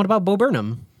 Okay, then what about Bo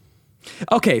Burnham?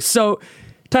 Okay, so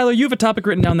Tyler, you have a topic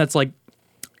written down that's like,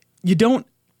 you don't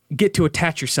get to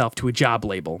attach yourself to a job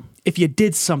label if you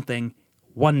did something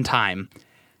one time.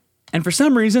 And for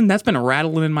some reason, that's been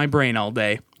rattling in my brain all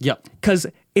day. Yep. Because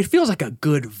it feels like a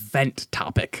good vent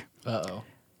topic. Uh-oh.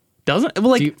 Doesn't it?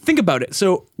 Well, like, think about it.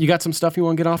 So, You got some stuff you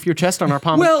want to get off your chest on our,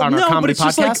 on well, our no, but comedy it's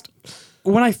just like, podcast?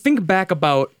 when I think back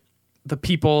about the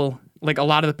people, like a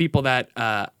lot of the people that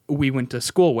we went to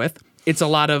school with, it's a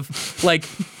lot of like,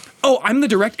 oh, I'm the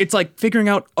director. It's like figuring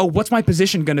out, oh, what's my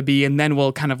position going to be? And then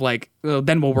we'll kind of like,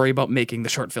 then we'll worry about making the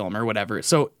short film or whatever.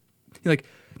 So you're like,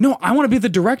 no, I want to be the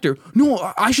director.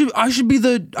 No, I should be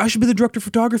the director of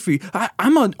photography.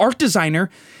 I'm an art designer.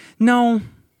 No,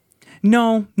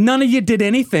 none of you did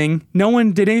anything. No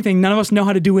one did anything. None of us know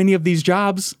how to do any of these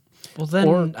jobs. Well,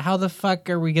 then how the fuck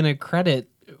are we going to credit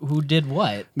who did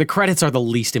what? The credits are the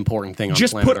least important thing on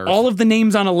Just planet put Earth. all of the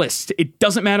names on a list. It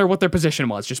doesn't matter what their position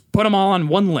was. Just put them all on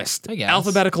one list. I guess.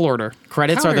 Alphabetical order.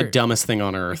 Credits are the Counter- dumbest thing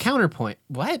on earth. Counterpoint.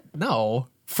 What? No.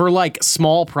 For like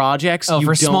small projects, Oh, you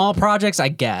for don't- small projects, I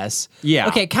guess. Yeah.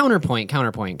 Okay, counterpoint.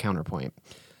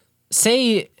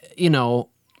 Say,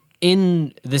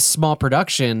 in this small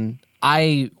production,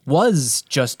 I was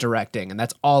just directing and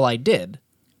that's all I did.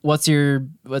 What's your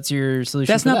solution?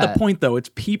 That's to not that? the point, though.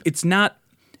 It's not.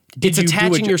 Did It's you do a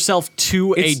attaching jo- yourself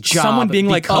to a It's job. someone being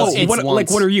like, because oh, it's what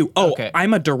once- are you? Oh, Okay.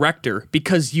 I'm a director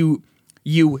because you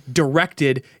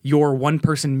directed your one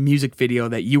person music video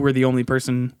that you were the only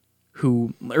person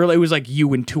who, or it was like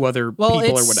you and two other people or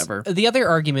it's- whatever. The other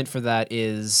argument for that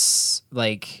is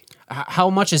like how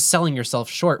much is selling yourself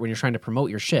short when you're trying to promote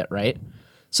your shit, right?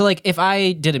 So like if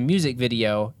I did a music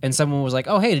video and someone was like,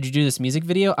 "Oh, hey, did you do this music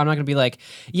video?" I'm not going to be like,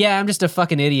 "Yeah, I'm just a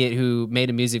fucking idiot who made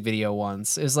a music video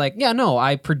once." It's like, "Yeah, no,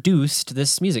 I produced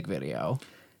this music video."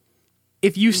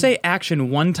 If you say action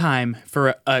one time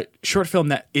for a short film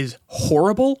that is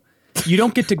horrible, you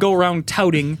don't get to go around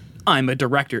touting, I'm a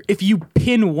director. If you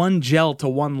pin one gel to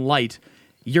one light,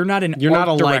 you're not an You're art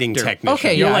not a lighting director. technician.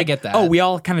 Okay, You're yeah, I like, get that. oh, we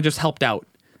all kind of just helped out.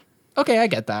 Okay, I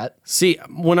get that. See,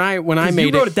 when I You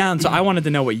made wrote it down, so I wanted to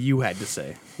know what you had to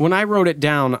say. when I wrote it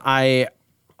down, I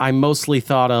mostly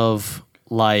thought of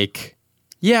like,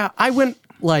 I went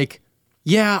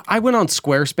on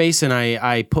Squarespace and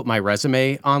I put my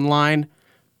resume online.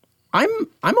 I'm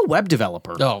a web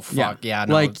developer. Oh, fuck. Yeah,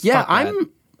 no, like, fuck that.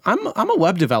 I'm a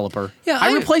web developer. Yeah,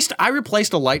 I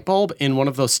replaced a light bulb in one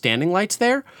of those standing lights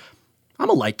there. I'm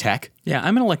a light tech. Yeah,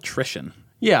 I'm an electrician.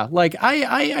 Yeah, like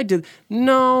I did.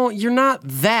 No, you're not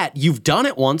that. You've done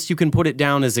it once. You can put it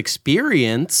down as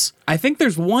experience. I think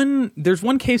there's one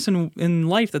case in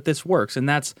life that this works, and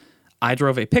that's I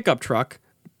drove a pickup truck.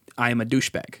 I am a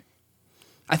douchebag.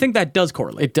 I think that does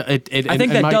correlate. I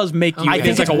think that does make you. I think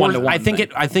it's like a worth, one-to-one.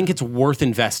 I think it's worth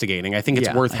investigating. I think it's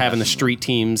Yeah, worth I having the street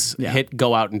teams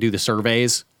go out and do the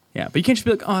surveys. Yeah, but you can't just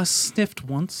be like, oh, I sniffed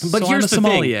once. But so here's I'm a the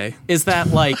sommelier. thing: is that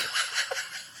like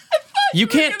you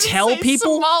can't tell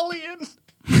people.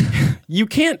 You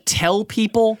can't tell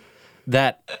people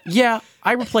that. Yeah,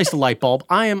 I replaced a light bulb.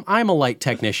 I'm a light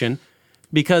technician,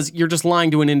 because you're just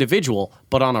lying to an individual.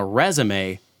 But on a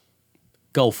resume,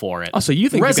 go for it. Oh, so you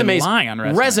think you can lie on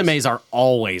resumes? Resumes are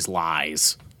always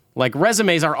lies. Like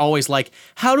resumes are always like,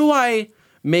 how do I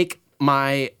make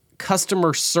my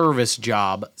customer service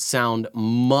job sound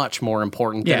much more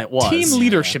important than it was? Team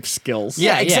leadership skills.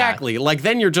 Yeah, Yeah. exactly. Like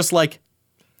then you're just like,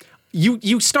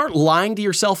 you start lying to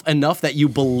yourself enough that you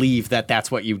believe that that's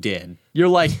what you did. You're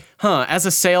like, as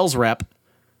a sales rep,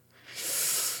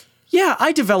 yeah,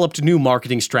 I developed new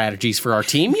marketing strategies for our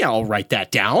team. Yeah, I'll write that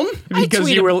down. because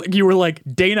you were like,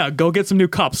 Dana, go get some new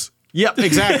cups. Yep,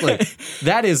 exactly.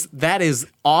 That is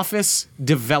office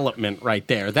development right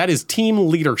there. That is team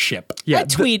leadership. Yeah, I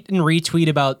tweet and retweet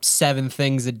about 7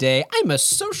 things a day. I'm a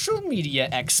social media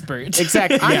expert.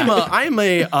 Exactly. I'm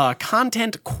a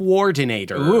content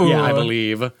coordinator. Yeah. I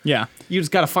believe. Yeah. You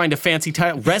just got to find a fancy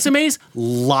title. Resumes,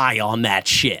 lie on that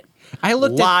shit. I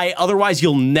looked at Lie, otherwise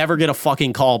you'll never get a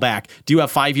fucking call back. Do you have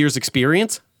 5 years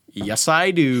experience? Yes,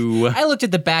 I do. I looked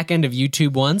at the back end of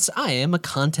YouTube once. I am a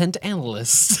content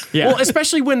analyst. Yeah. Well,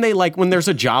 especially when they when there's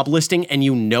a job listing and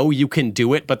you know you can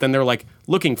do it, but then they're like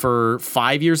looking for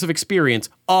 5 years of experience.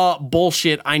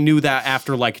 Bullshit. I knew that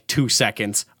after 2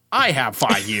 seconds. I have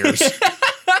 5 years.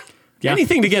 Yeah.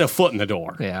 Anything to get a foot in the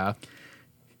door. Yeah.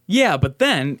 Yeah, but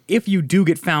then if you do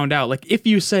get found out, if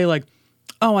you say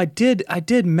oh, I did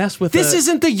mess with This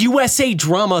isn't the USA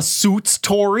drama Suits,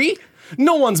 Tori.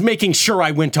 No one's making sure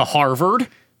I went to Harvard.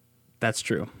 That's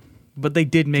true. But they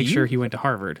did make sure he went to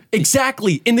Harvard.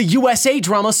 Exactly. In the USA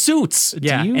drama Suits.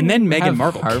 Yeah, you and then Meghan have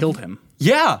Markle Harvard? killed him.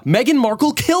 Yeah, Meghan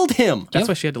Markle killed him. That's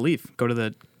why she had to leave. Go to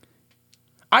the...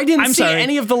 I didn't I'm see sorry.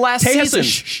 any of the last Tay has,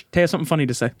 season Tay has something funny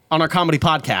to say. on our comedy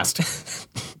podcast.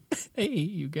 Hey,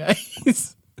 you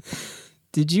guys.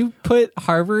 Did you put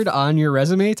Harvard on your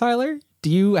resume, Tyler? Do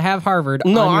you have Harvard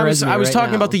No, on your I was resume right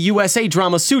talking now? about the USA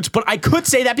drama Suits, but I could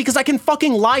say that because I can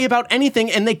fucking lie about anything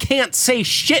and they can't say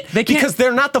shit because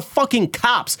they're not the fucking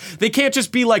cops. They can't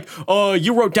just be like,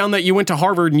 you wrote down that you went to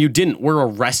Harvard and you didn't. We're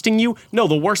arresting you. No,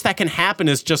 the worst that can happen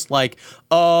is just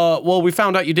well, we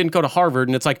found out you didn't go to Harvard,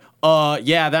 and it's like,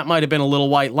 yeah, that might have been a little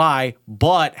white lie,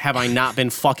 but have I not been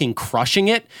fucking crushing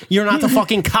it? You're not the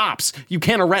fucking cops. You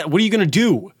can't arrest. What are you gonna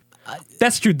do?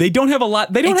 That's true. They don't have a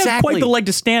lot. They don't have Exactly. quite the leg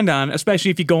to stand on,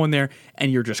 especially if you go in there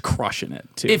and you're just crushing it,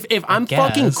 too. If I'm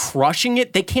fucking guess. crushing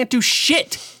it, they can't do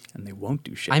shit. And they won't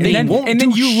do shit. I and mean, then, won't and then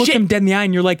do you look shit. them dead in the eye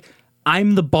and you're like,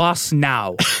 I'm the boss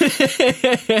now.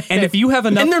 And if you have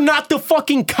enough... And they're not the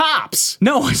fucking cops.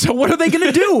 No, so what are they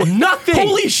going to do? Nothing.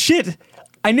 Holy shit.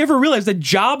 I never realized that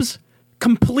jobs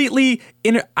completely...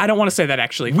 I don't want to say that,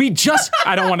 actually. We just,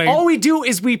 I don't wanna- All we do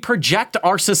is we project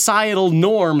our societal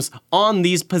norms on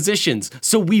these positions.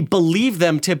 So we believe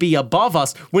them to be above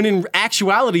us, when in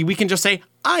actuality, we can just say,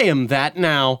 I am that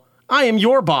now. I am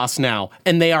your boss now.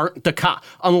 And they aren't the cop,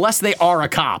 unless they are a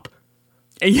cop.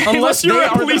 Unless you're they a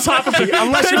are police the- officer.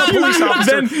 Unless you're a police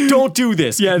officer, Then don't do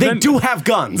this. Yeah, they then- do have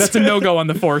guns. that's a no-go on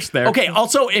the force there. Okay,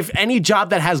 also, if any job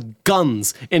that has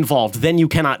guns involved, then you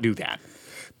cannot do that.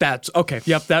 That's... Okay,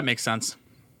 yep, that makes sense.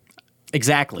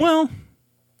 Exactly. Well,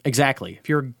 exactly. if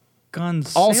you're a gun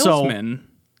Also- salesman...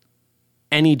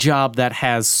 Any job that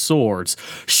has swords.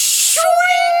 Shwink!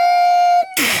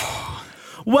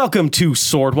 Welcome to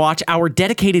Sword Watch, our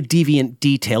dedicated deviant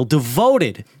detail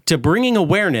devoted to bringing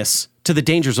awareness to the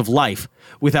dangers of life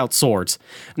without swords.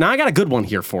 Now, I got a good one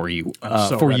here for you,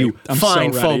 so for ready. you I'm so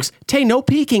fine ready. folks. Tay, no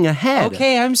peeking ahead.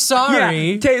 Okay, I'm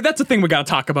sorry. Yeah, Tay, that's a thing we got to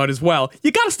talk about as well.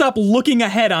 You got to stop looking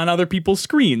ahead on other people's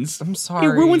screens. I'm sorry. It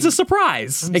ruins the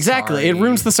surprise. Exactly. It Sorry.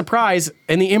 ruins the surprise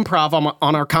and the improv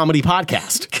on our comedy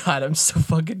podcast. God, I'm so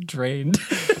fucking drained.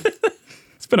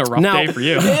 It's been a rough Now- day for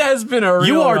you. It has been a real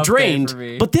You are rough day drained, for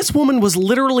me. but this woman was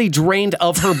literally drained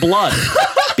of her blood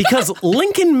because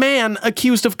Lincoln man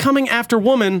accused of coming after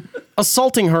woman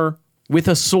assaulting her with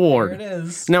a sword. There it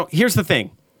is. Now, here's the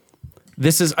thing.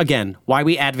 This is, again, why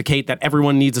we advocate that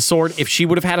everyone needs a sword. If she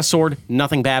would have had a sword,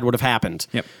 nothing bad would have happened.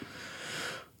 Yep.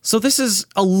 So this is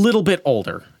a little bit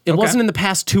older. It wasn't in the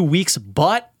past 2 weeks,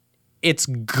 but it's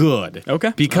good.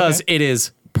 Okay. Because it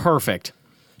is perfect.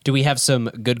 Do we have some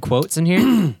good quotes in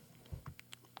here?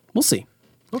 We'll see.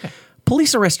 Okay.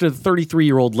 Police arrested a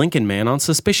 33-year-old Lincoln man on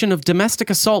suspicion of domestic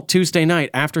assault Tuesday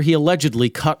night after he allegedly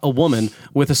cut a woman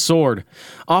with a sword.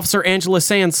 Officer Angela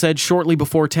Sands said shortly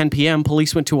before 10 p.m.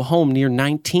 police went to a home near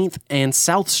 19th and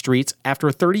South Streets after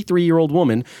a 33-year-old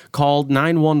woman called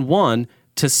 911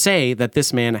 to say that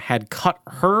this man had cut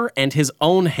her and his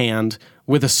own hand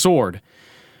with a sword.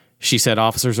 She said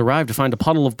officers arrived to find a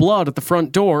puddle of blood at the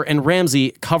front door and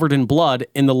Ramsey covered in blood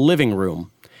in the living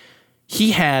room.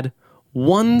 He had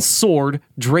one sword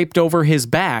draped over his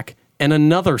back and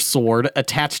another sword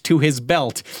attached to his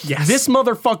belt. Yes. This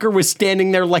motherfucker was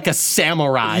standing there like a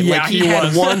samurai. Yeah, like he he had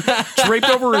was. one draped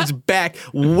over his back,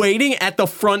 waiting at the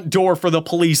front door for the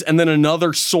police, and then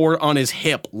another sword on his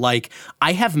hip. Like,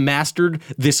 I have mastered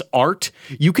this art.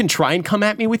 You can try and come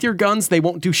at me with your guns. They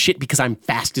won't do shit because I'm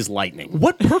fast as lightning.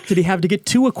 What perk did he have to get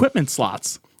 2 equipment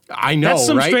slots? I know, That's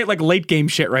some right? straight late game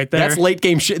shit right there. That's late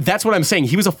game shit. That's what I'm saying.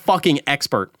 He was a fucking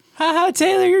expert. Haha,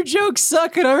 Taylor, your jokes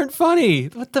suck and aren't funny.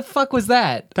 What the fuck was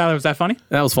that? Tyler, was that funny?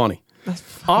 That was funny.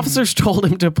 Officers told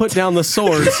him to put down the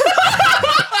swords.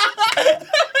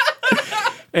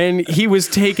 And he was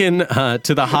taken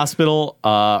to the hospital.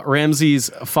 Ramsey's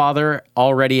father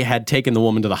already had taken the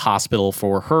woman to the hospital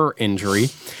for her injury.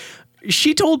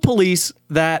 She told police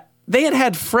that they had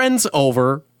had friends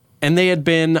over and they had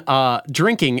been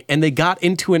drinking and they got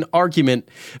into an argument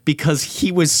because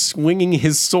he was swinging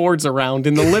his swords around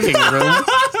in the living room.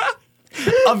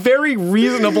 a very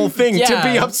reasonable thing to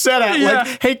Yeah. be upset at. Yeah.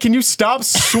 Like, hey, can you stop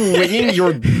swinging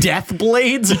your death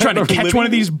blades? Trying to catch one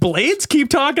of these blades? Keep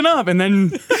talking up. And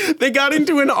then They got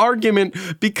into an argument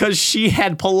because she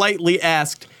had politely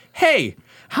asked, hey,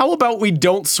 how about we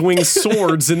don't swing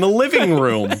swords in the living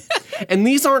room? And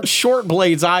these aren't short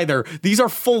blades either. These are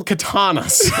full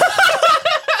katanas.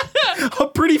 A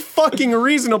pretty fucking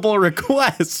reasonable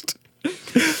request.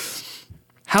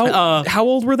 how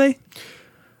old were they?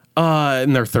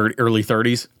 In their early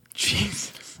 30s.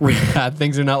 Jeez. God,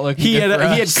 things are not looking He good for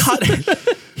had us.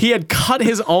 he had cut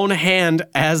his own hand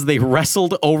as they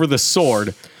wrestled over the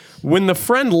sword. When the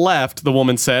friend left, the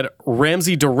woman said,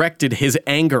 Ramsey directed his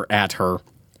anger at her.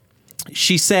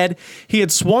 She said he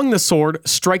had swung the sword,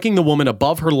 striking the woman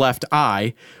above her left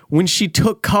eye. When she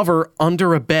took cover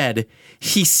under a bed,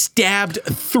 he stabbed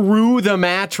through the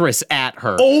mattress at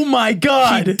her. Oh my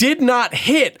God. He did not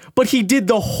hit, but he did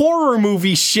the horror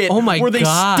movie shit Oh my where they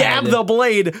God. stab the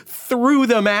blade through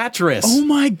the mattress. Oh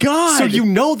my God. So you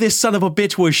know this son of a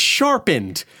bitch was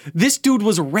sharpened. This dude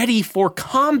was ready for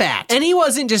combat. And he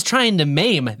wasn't just trying to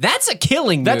maim. That's a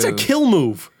killing That's a move. kill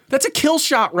move. That's a kill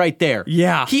shot right there.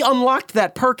 Yeah. He unlocked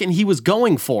that perk and he was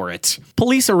going for it.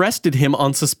 Police arrested him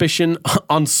on suspicion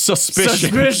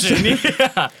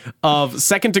of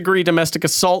second degree domestic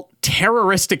assault,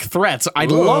 terroristic threats.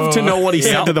 I'd love to know what he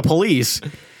said to the police.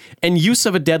 And use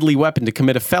of a deadly weapon to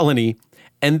commit a felony.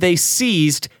 And they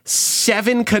seized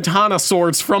 7 katana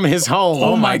swords from his home.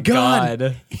 Oh my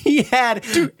God. He had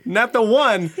not the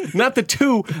 1, not the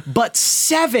 2, but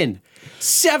 7.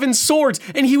 7 swords,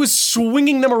 and he was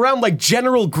swinging them around like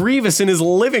General Grievous in his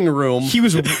living room. He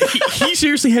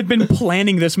seriously had been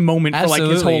planning this moment for like his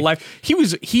Absolutely. whole life.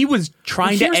 He was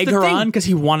trying to Here's egg the her thing. on because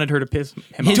he wanted her to piss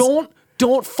him off.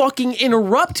 Don't fucking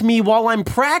interrupt me while I'm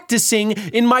practicing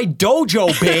in my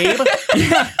dojo, babe.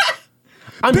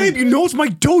 Babe, you know it's my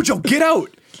dojo. Get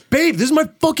out. Babe, this is my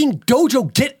fucking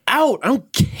dojo. Get out. I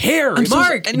don't care.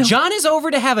 Mark, John is over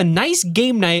to have a nice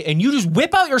game night, and you just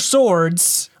whip out your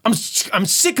swords. I'm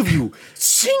sick of you.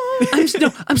 Sing.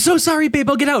 I'm so sorry, babe.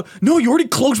 I'll get out. No, you already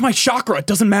closed my chakra. It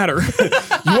doesn't matter.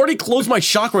 You already closed my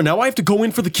chakra. Now I have to go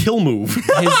in for the kill move.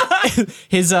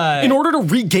 His In order to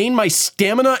regain my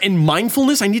stamina and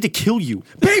mindfulness, I need to kill you.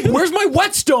 Babe, where's my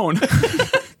whetstone?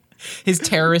 his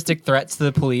terroristic threats to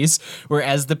the police, where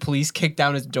as the police kicked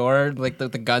down his door, like the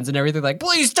guns and everything, like,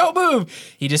 please don't move.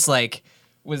 He just like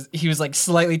was like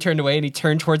slightly turned away, and he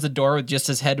turned towards the door with just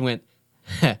his head and went,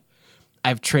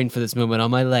 I've trained for this moment all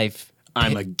my life.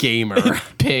 I'm a gamer.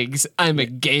 Pigs, I'm a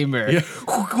gamer.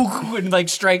 And like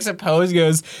strikes a pose,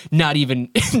 goes, not even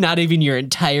your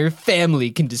entire family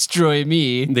can destroy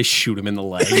me. They shoot him in the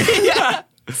leg.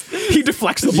 He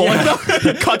deflects the bullet,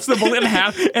 though. Cuts the bullet in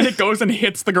half, and it goes and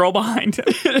hits the girl behind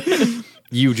him.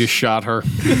 You just shot her.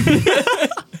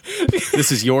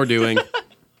 This is your doing.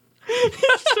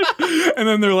 And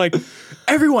then they're like,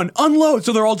 everyone, unload.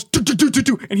 So they're all just,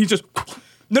 and he's just...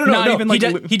 No. Even, like,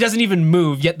 he doesn't even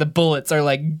move, yet the bullets are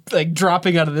like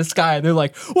dropping out of the sky, and they're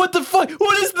like, what the fuck?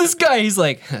 What is this guy? He's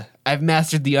like, I've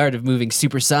mastered the art of moving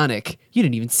supersonic. You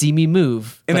didn't even see me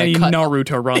move. And But then I cut-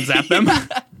 Naruto runs at them.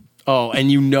 Oh, and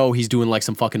you know he's doing like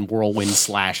some fucking whirlwind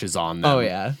slashes on them. Oh,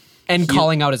 yeah. And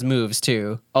calling out his moves,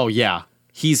 too. Oh yeah.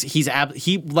 He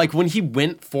like when he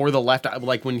went for the left eye,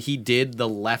 like when he did the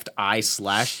left eye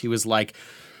slash, he was like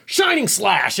shining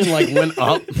slash and like went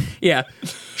up. Yeah.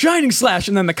 Shining slash.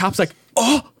 And then the cop's like,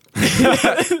 oh.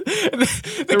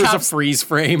 There was a freeze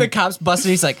frame. The cops busted.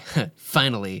 He's like,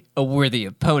 finally, a worthy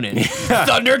opponent.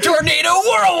 Thunder tornado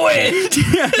whirlwind.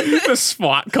 The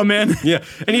SWAT come in. Yeah.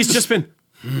 And he's just been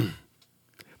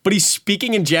But he's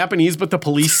speaking in Japanese, but the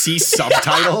police see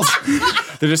subtitles.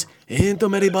 They're just and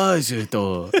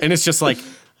it's just like,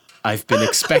 I've been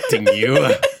expecting you.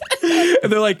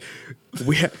 And they're like,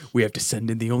 we have to send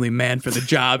in the only man for the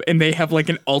job. And they have like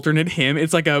an alternate him.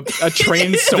 It's like a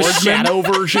trained swordsman. Shadow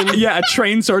version. Yeah, a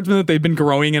trained swordsman that they've been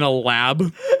growing in a lab.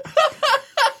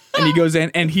 And he goes in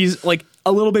and he's like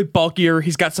a little bit bulkier.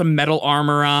 He's got some metal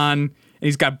armor on. And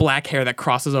he's got black hair that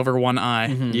crosses over one eye.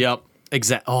 Mm-hmm. Yep.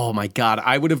 Oh my God.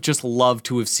 I would have just loved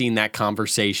to have seen that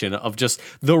conversation of just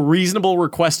the reasonable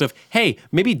request of, hey,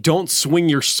 maybe don't swing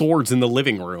your swords in the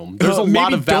living room. There's a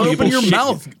lot of don't valuable open your shit.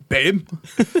 mouth, babe.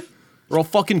 Or I'll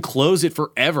fucking close it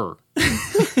forever.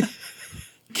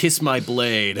 Kiss my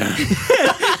blade.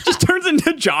 Just turns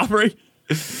into Joffrey.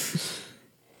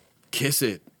 Kiss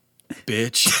it,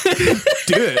 bitch.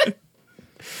 Do it.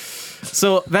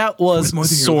 So that was more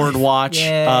than your Sword life. Watch.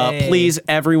 Yay. Please,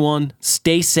 everyone,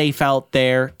 stay safe out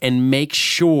there and make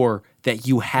sure that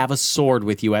you have a sword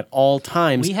with you at all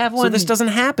times. We have so one- this doesn't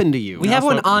happen to you. We have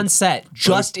one on set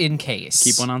just in case.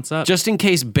 Keep one on set. Just in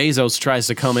case Bezos tries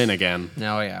to come in again.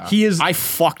 No, yeah. he is. I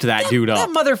fucked that dude up. That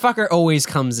motherfucker always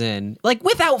comes in, like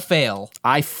without fail.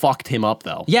 I fucked him up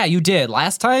though. Yeah, you did.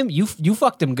 Last time, you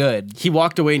fucked him good. He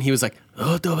walked away and he was like,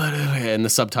 and the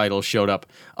subtitles showed up,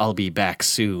 I'll be back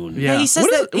soon. Yeah. He says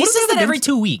What is- that. He what does says he have that every against-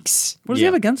 2 weeks. What does he Yeah.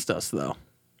 have against us, though?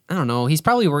 I don't know. He's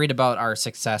probably worried about our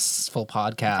successful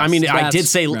podcast. I mean, I That's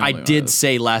did probably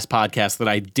say last podcast that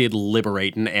I did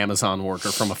liberate an Amazon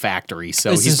worker from a factory,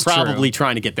 so This he's is true. probably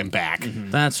trying to get them back.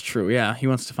 That's true. Yeah, he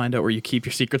wants to find out where you keep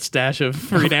your secret stash of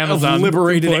free Of Amazon.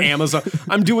 liberated employees. Amazon.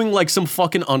 I'm doing like some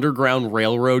fucking underground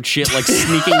railroad shit, like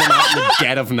sneaking them out in the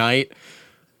dead of night.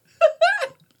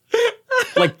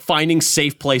 Like finding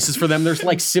safe places for them. There's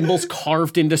like symbols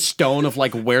carved into stone of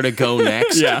like where to go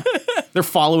next. Yeah. They're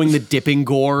following the dipping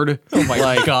gourd. Oh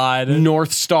my God.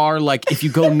 North Star. Like if you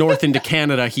go north into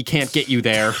Canada, he can't get you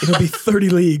there. It'll be 30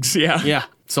 leagues. Yeah. Yeah.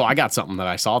 So I got something that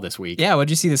I saw this week. Yeah, what'd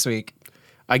you see this week?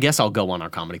 I guess I'll go on our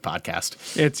comedy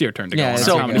podcast. It's your turn to go Yeah, on it's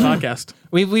our your comedy go. podcast.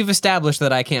 We've established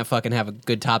that I can't fucking have a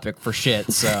good topic for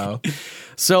shit. So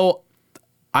So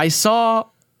I saw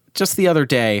just the other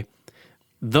day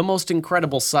the most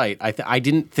incredible sight. I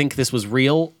didn't think this was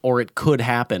real or it could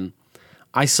happen.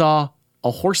 I saw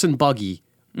a horse and buggy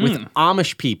with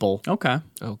Amish people Okay.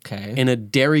 okay. in a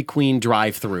Dairy Queen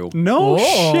drive-thru. No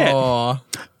shit. Oh.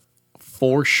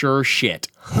 For sure shit.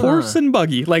 Horse and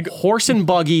buggy. Like, Horse and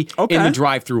buggy Okay. in the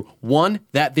drive-thru. One,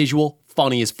 that visual,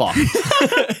 funny as fuck.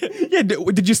 yeah,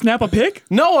 did you snap a pic?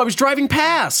 No, I was driving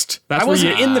past. That's I where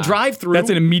wasn't you- in the drive-thru. That's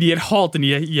an immediate halt, and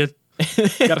you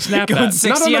gotta snap Going that. 60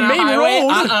 Not on on the a main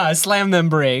highway? road. Slam them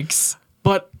brakes.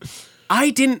 But I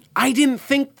didn't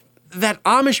think that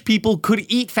Amish people could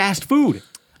eat fast food.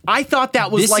 I thought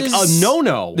that was like a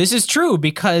no-no. This is true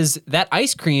because that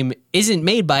ice cream isn't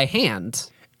made by hand.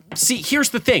 See,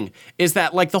 here's the thing: is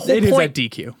that like the whole It is point? at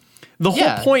DQ. The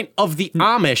Yeah. whole point of the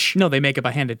Amish. No, they make it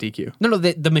by hand at DQ No,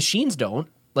 the machines don't.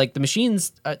 Like the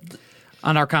machines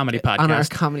on our comedy podcast. on our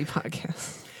comedy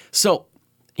podcast. So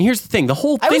here's the thing: the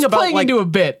whole I was thing about playing like. into a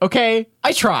bit, okay?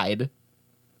 I tried.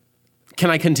 Can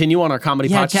I continue on our comedy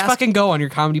Yeah, podcast? just fucking go on your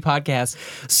comedy podcast.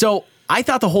 So I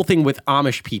thought the whole thing with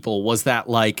Amish people was that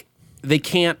like they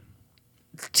can't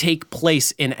take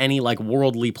place in any like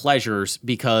worldly pleasures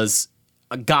because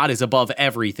God is above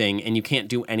everything and you can't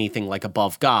do anything like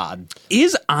above God.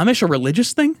 Is Amish a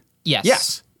religious thing? Yes.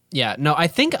 Yes. Yeah. No, I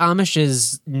think Amish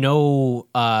is no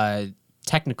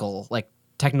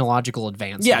technological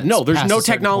advancements. Yeah, no, there's past no a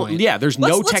certain technology. point. Yeah, there's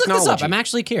Let's no look this up. technology. I'm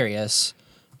actually curious.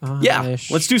 Yeah,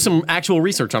 Amish. let's do some actual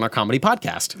research on our comedy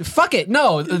podcast. Fuck it.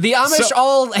 No, the Amish So-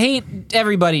 all hate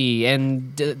everybody,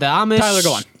 and the Amish. Tyler,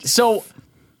 go on. So,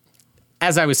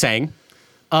 as I was saying,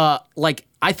 like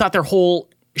I thought their whole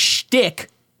shtick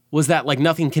was that like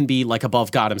nothing can be like above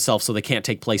God Himself, so they can't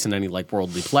take place in any like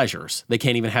worldly pleasures. They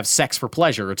can't even have sex for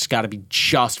pleasure. It's got to be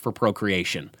just for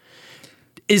procreation.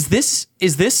 Is this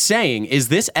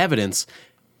evidence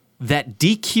that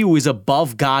DQ is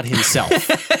above God Himself?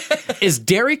 Is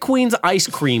Dairy Queen's ice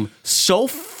cream so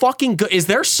fucking good? Is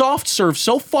their soft serve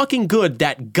so fucking good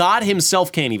that God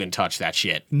Himself can't even touch that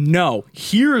shit? No.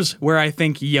 Here's where I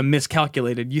think you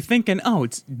miscalculated. You thinking, oh,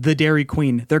 it's the Dairy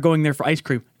Queen. They're going there for ice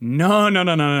cream.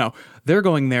 No. They're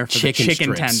going there for Chicken the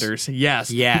chicken strips. tenders. Yes.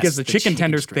 Yes, Because the the chicken chicken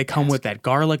tenders, strip they come with that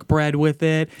garlic bread with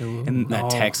it. And That oh,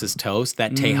 Texas toast,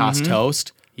 that Tejas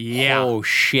toast. Yeah. Oh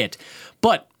shit.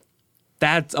 But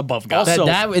that's above God. Also-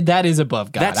 that is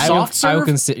above God. that I will- soft I will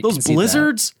serve, those concede that.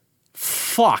 blizzards,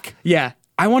 fuck. Yeah,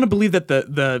 I want to believe that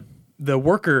the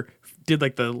worker did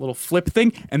like the little flip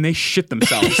thing and they shit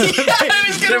themselves. I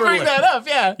was gonna bring that up.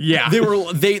 Yeah. yeah,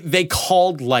 They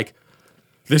called like,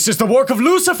 this is the work of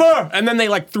Lucifer, and then they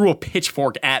like threw a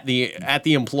pitchfork at the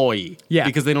employee. Yeah.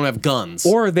 because they don't have guns.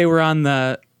 or they were on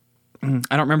the I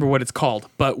don't remember what it's called,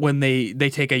 but when they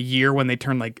take a year when they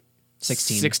turn like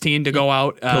 16 to go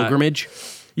out pilgrimage,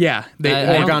 Yeah, they I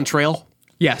don't- Oregon Trail.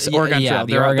 yes, Yeah, Oregon yeah, Trail.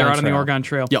 the They're Oregon out on the Trail. Oregon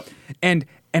Trail. Yep.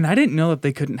 And I didn't know that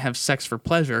they couldn't have sex for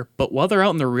pleasure, but while they're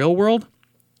out in the real world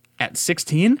at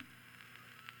 16,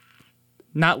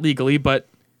 not legally, but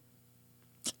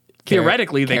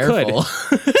theoretically they Careful.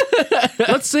 could.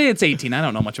 Let's say it's 18. I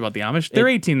don't know much about the Amish. They're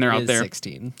 18. They're It out is there.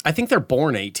 16. I think they're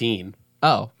born 18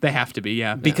 Oh. They have to be.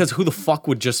 Yeah. because who the fuck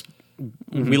would just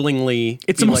willingly?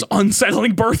 It's the be most like,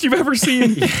 unsettling birth you've ever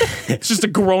seen. It's just a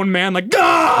grown man like,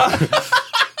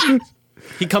 ah!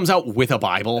 he comes out with a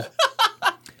Bible.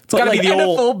 It's gotta And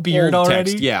a full beard old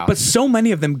already. text, yeah. But so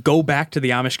many of them go back to the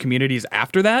Amish communities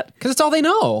after that. Because it's all they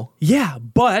know. Yeah,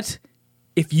 but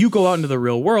if you go out into the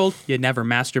real world, you never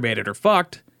masturbated or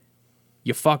fucked,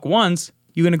 you fuck once,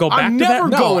 you're going to go back I'm to never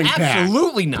that? going no, back.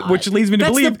 absolutely not. Which leads me to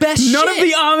That's the believe best none of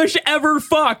shit. the Amish ever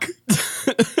fuck.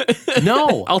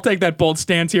 No. I'll take that bold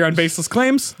stance here on baseless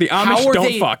claims. The Amish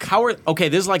don't fuck. Okay,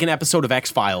 this is like an episode of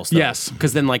X-Files. Yes.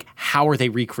 Because then, like, how are they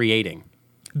recreating?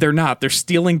 They're not. They're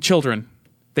stealing children.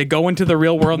 They go into the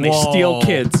real world and they steal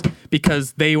kids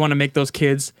because they want to make those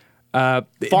kids. They want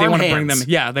to bring them. hands.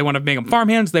 Yeah, they want to make them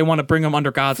farmhands. They want to bring them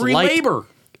under God's Free light. labor.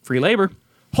 Free labor.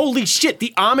 Holy shit,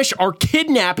 the Amish are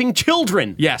kidnapping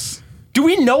children. Yes. Do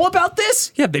we know about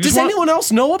this? Yeah, they just Does want- anyone else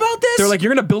know about this? They're like,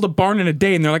 you're gonna build a barn in a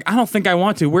day, and they're like, I don't think I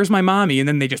want to. Where's my mommy? And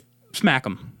then they just smack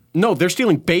them. no, they're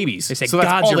stealing babies. They say, so that's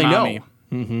God's all your they mommy.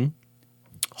 know.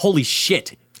 Holy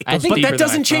shit. I think But deeper that than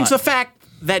doesn't I change thought. the fact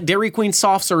that Dairy Queen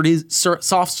soft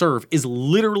serve is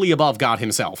literally above God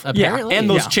himself. Apparently. And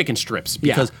those Yeah. chicken strips.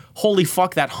 Because holy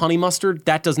fuck, that honey mustard,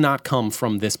 that does not come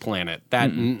from this planet.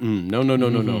 That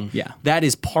no. Yeah. That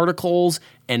is particles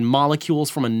and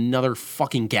molecules from another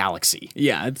fucking galaxy.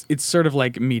 Yeah, it's sort of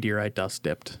like meteorite dust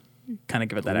dipped. Kind of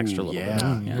give it that extra little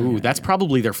bit. Ooh, that's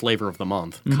probably their flavor of the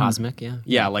month. Cosmic, yeah.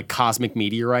 Yeah, like cosmic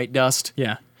meteorite dust.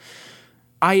 Yeah.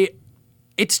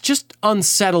 It's just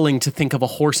unsettling to think of a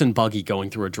horse and buggy going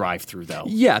through a drive-through, though.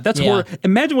 Yeah, that's Yeah. where.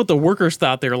 Imagine what the workers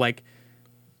thought. They're like,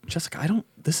 Jessica,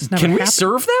 this is never Can we happened.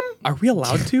 serve them? Are we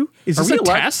allowed to? Is Are this we a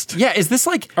allowed- test? Yeah, is this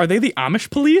like Are they the Amish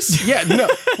police? yeah, no.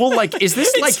 Well, like, is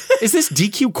this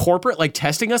DQ corporate like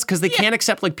testing us? Because they can't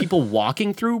accept like people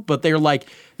walking through, but they're like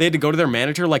they had to go to their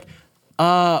manager, like,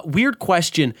 weird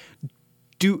question.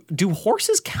 Do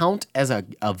horses count as a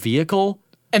vehicle?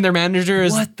 And their manager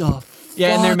is What the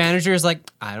yeah, and their fuck? manager is like,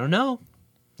 I don't know.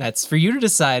 That's for you to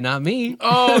decide, not me.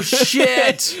 Oh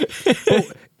shit.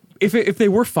 If they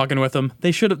were fucking with them,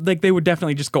 they should have they would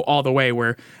definitely just go all the way.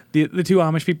 Where the two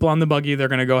Amish people on the buggy, they're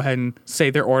gonna go ahead and say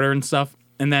their order and stuff,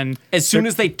 and then As soon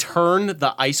as they turn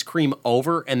the ice cream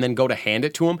over and then go to hand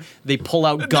it to them, they pull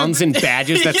out guns and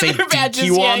badges that say Yeah, their badges,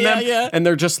 DQ yeah, on them. yeah. And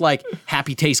they're just like,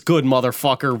 happy taste good,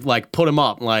 motherfucker. Like, put them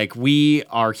up. Like, we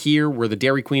are here. We're the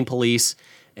Dairy Queen police.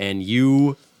 And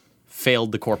you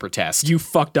failed the corporate test. you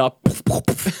fucked up,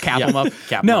 cap them up.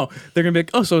 Cap 'em No, up. they're gonna be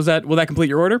like, oh, so will that complete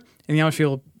your order? And the Amish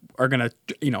people are gonna,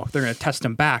 they're gonna test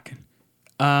them back.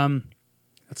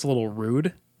 That's a little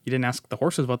rude. You didn't ask the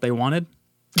horses what they wanted.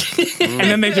 And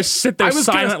then they just sit there I was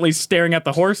gonna- silently staring at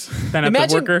the horse, then at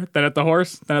Imagine- the worker, then at the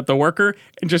horse, then at the worker,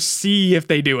 and just see if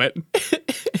they do it.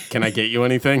 Can I get you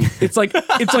anything? It's like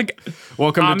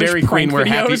Welcome Amish to Dairy Queen. prank We're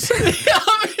happy. videos.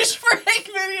 Amish prank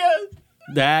videos.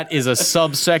 That is a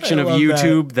subsection of love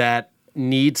YouTube that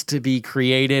needs to be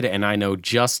created, and I know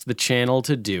just the channel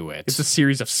to do it. It's a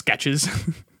series of sketches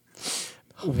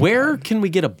Where can we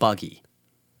get a buggy?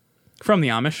 from the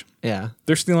Amish. Yeah.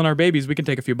 They're stealing our babies. We can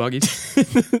take a few buggies.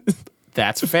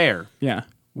 That's fair. Yeah.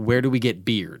 Where do we get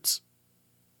beards?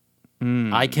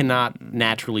 I cannot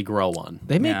naturally grow one.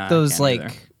 They make Nah, I those can't like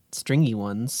either. stringy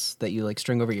ones that you like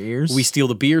string over your ears. We steal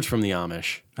the beards from the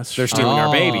Amish. That's They're true. stealing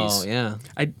our babies. Oh, yeah.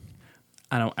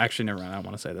 I don't actually never mind. I don't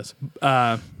want to say this.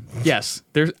 Yes.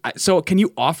 So can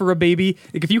you offer a baby?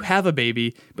 Like if you have a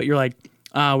baby, but you're like,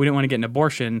 we didn't want to get an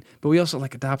abortion, but we also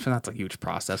like adoption. That's a huge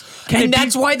process. And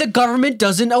that's why the government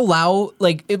doesn't allow,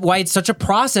 why it's such a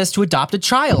process to adopt a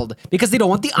child, because they don't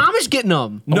want the Amish getting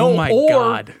them. Oh my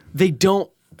God. They don't.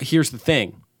 Here's the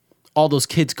thing. All those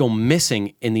kids go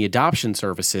missing in the adoption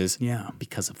services Yeah.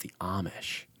 because of the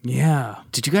Amish. Yeah.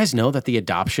 Did you guys know that the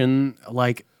adoption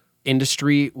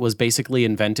industry was basically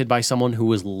invented by someone who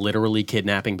was literally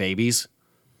kidnapping babies?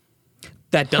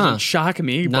 That doesn't Huh. shock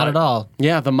me. Not but at all.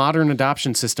 Yeah, the modern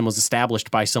adoption system was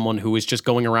established by someone who was just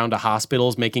going around to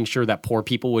hospitals making sure that poor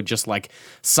people would just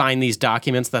sign these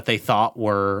documents that they thought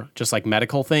were just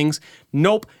medical things.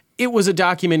 Nope, it was a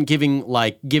document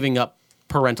giving up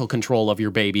parental control of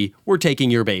your baby. We're taking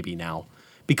your baby now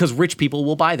because rich people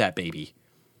will buy that baby.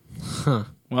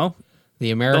 Well,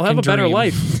 The American they'll have a better dream.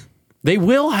 life. They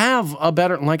will have a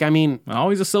better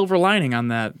Always a silver lining on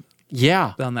that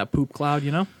yeah. poop cloud,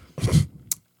 you know?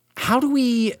 How do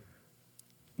we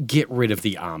get rid of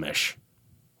the Amish?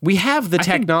 We have the I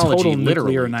think technology, total nuclear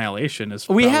literally. annihilation is.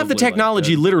 We have the probably,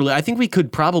 technology, the- literally. I think we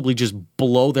could probably just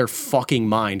blow their fucking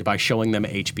mind by showing them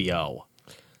HBO.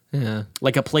 Yeah.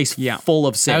 Like a place Yeah. full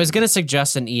of sin. I was going to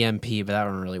suggest an EMP, but that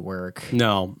wouldn't really work.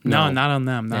 No. No, not on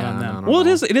them. Not Yeah, on them. not at Well, all.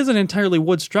 it is an entirely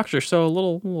wood structure, so a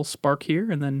little spark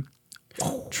here, and then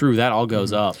True, that all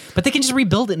goes up. But they can just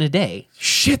rebuild it in a day.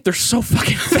 shit, they're so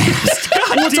fucking fast.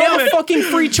 God Well, it's damn all it. fucking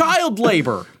free child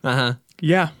labor. Uh-huh.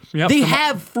 Yeah. Yep. They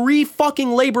have free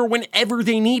fucking labor whenever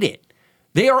they need it.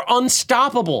 They are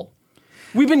unstoppable.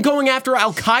 We've been going after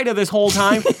Al Qaeda this whole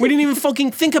time. We didn't even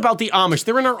fucking think about the Amish.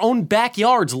 They're in our own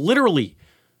backyards, literally.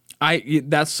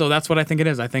 That's what I think it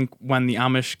is. I think when the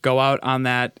Amish go out on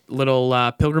that little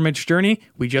pilgrimage journey,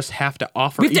 we just have to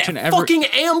offer We have each to and every. fucking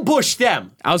ambush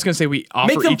them. I was gonna say we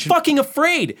offer Make them each. fucking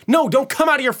afraid. No, don't come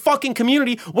out of your fucking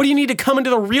community. What do you need to come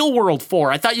into the real world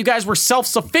for? I thought you guys were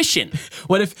self-sufficient.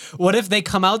 What if they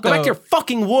come out Go though? back to your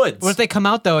fucking woods. What if they come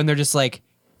out though and they're just like,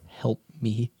 help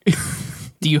me?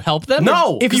 Do you help them?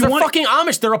 No, If because you they're want- fucking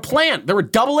Amish. They're a plant. They're a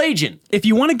double agent. If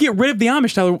you want to get rid of the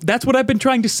Amish, Tyler, that's what I've been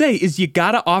trying to say. Is you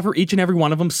gotta offer each and every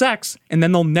one of them sex, and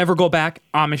then they'll never go back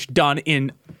Amish. Done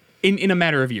in a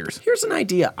matter of years. Here's an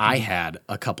idea I had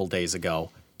a couple days ago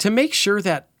to make sure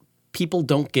that people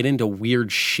don't get into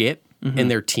weird shit in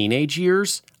their teenage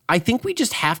years. I think we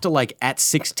just have to, like, at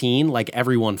 16, like,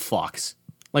 everyone fucks.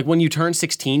 Like, when you turn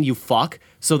 16, you fuck.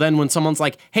 So then when someone's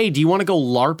like, hey, do you want to go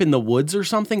LARP in the woods or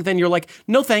something? Then you're like,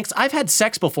 no, thanks. I've had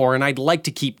sex before and I'd like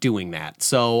to keep doing that.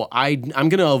 So I'm going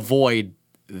to avoid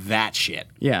that shit.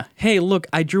 Yeah. Hey, look,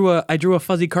 I drew a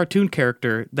fuzzy cartoon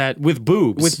character that With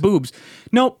boobs. with boobs.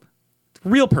 Nope.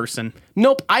 Real person.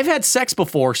 Nope, I've had sex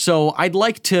before, so I'd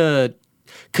like to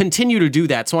continue to do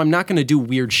that, so I'm not going to do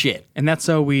weird shit. And that's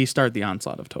how we start the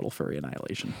onslaught of total furry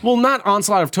annihilation. Well, not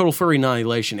onslaught of total furry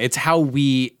annihilation. It's how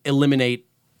we eliminate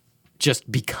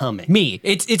just becoming. Me.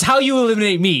 It's how you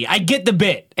eliminate me. I get the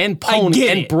bit. And I pony get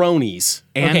and it. bronies.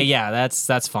 And Okay, yeah,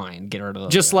 that's fine. Get rid of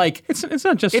those. Just like it's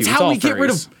not just it's you, how all we get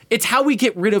rid furries. of it's how we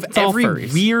get rid of all every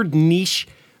furries. weird niche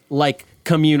like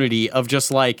community of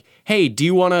just like, hey, do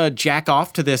you want to jack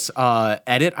off to this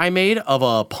edit I made of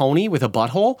a pony with a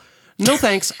butthole? No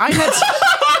thanks.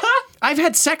 I've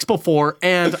had sex before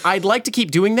and I'd like to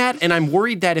keep doing that, and I'm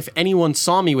worried that if anyone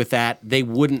saw me with that, they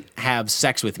wouldn't have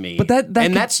sex with me. But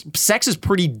that's sex is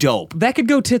pretty dope. That could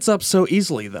go tits up so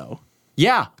easily, though.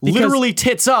 Yeah, literally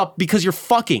tits up because you're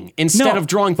fucking instead of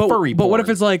drawing furry But what porn. if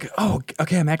it's like, oh,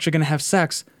 okay, I'm actually gonna have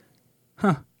sex?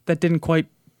 Huh? That didn't quite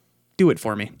do it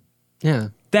for me. yeah.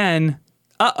 Then,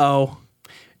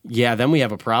 Yeah, then we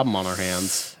have a problem on our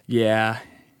hands. yeah.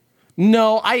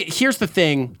 No, here's the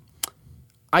thing.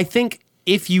 I think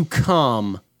if you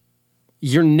come,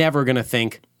 you're never gonna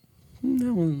think.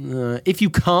 If you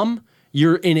come,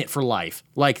 you're in it for life.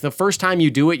 Like the first time you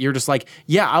do it, you're just like,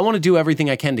 yeah, I want to do everything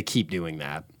I can to keep doing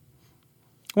that.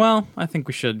 Well, I think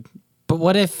we should. But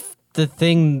what if the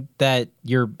thing that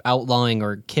you're outlawing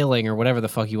or killing or whatever the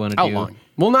fuck you want to do? Outlawing.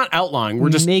 Well, not outlawing. We're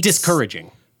just Makes-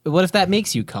 discouraging. What if that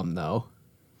makes you come though?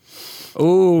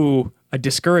 Ooh, a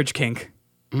discourage kink.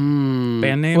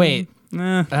 Band name? Wait.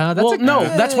 Eh. That's Well, no,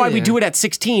 that's why we do it at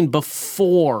 16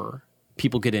 before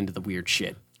people get into the weird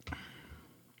shit.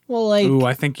 Well, like, Ooh,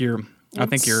 I think you're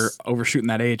overshooting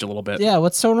that age a little bit. yeah.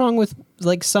 What's so wrong with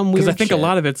like some weird? Because I think shit? a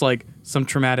lot of it's like some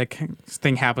traumatic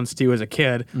thing happens to you as a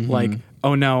kid. Like,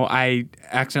 oh no, I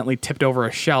accidentally tipped over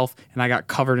a shelf and I got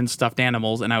covered in stuffed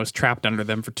animals and I was trapped under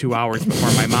them for 2 hours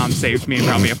before my mom saved me and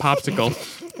brought me a popsicle.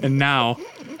 And now,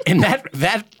 And that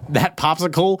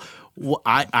popsicle,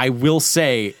 I will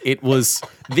say,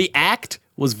 the act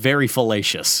was very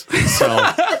fallacious. So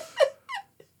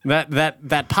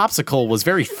that popsicle was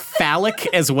very phallic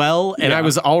as well, and I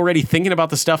was already thinking about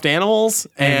the stuffed animals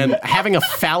and having a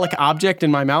phallic object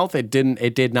in my mouth. It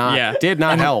did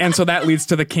not help. And so that leads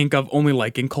to the kink of only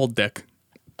liking cold dick.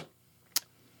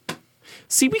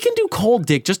 See, we can do cold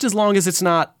dick just as long as it's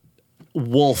not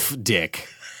wolf dick.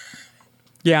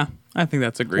 Yeah, I think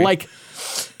that's agreed. Like,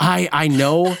 I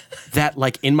know that,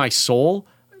 like, in my soul,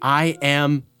 I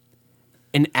am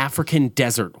an African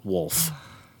desert wolf.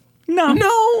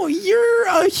 No,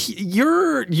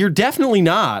 you're definitely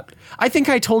not. I think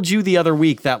I told you the other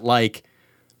week that, like,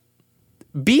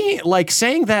 being, like,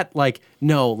 saying that, like,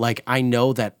 no, like, I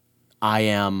know that I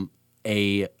am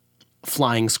a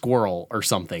flying squirrel or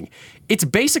something. It's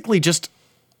basically just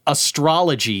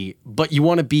astrology, but you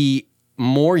want to be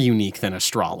more unique than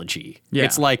astrology. Yeah.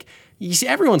 It's like, you see,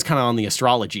 everyone's kind of on the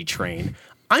astrology train.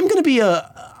 I'm gonna be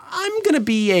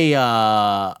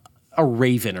a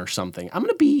raven or something. I'm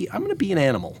gonna be an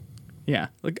animal. yeah,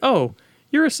 like, oh,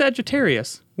 you're a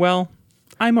Sagittarius. Well,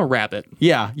 I'm a rabbit.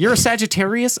 Yeah, you're a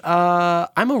Sagittarius.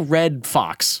 I'm a red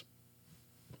fox.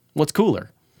 What's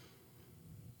cooler?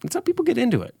 That's how people get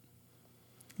into it.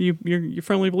 You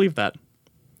firmly believe that?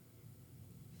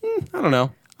 I don't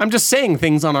know. I'm just saying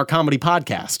things on our comedy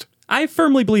podcast. I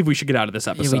firmly believe we should get out of this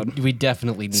Yeah, episode. we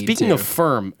definitely need Speaking to. of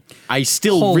firm, I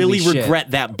still Holy really shit.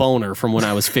 regret that boner from when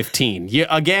I was 15.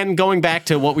 Again, going back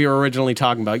to what we were originally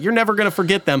talking about, you're never going to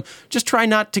forget them. Just try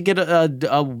not to get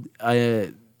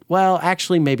well,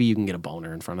 actually, maybe you can get a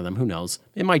boner in front of them. Who knows?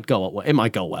 It might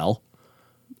go well.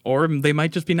 Or they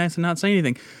might just be nice and not say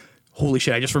anything. Holy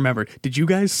shit, I just remembered. Did you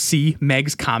guys see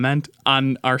Meg's comment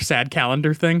on our sad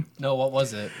calendar thing? No, what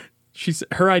was it?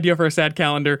 Her idea for a sad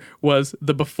calendar was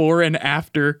the before and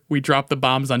after we dropped the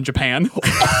bombs on Japan.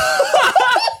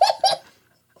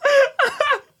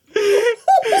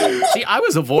 See, I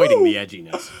was avoiding the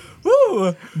edginess.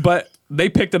 But they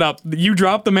picked it up. You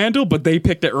dropped the mantle, but they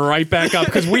picked it right back up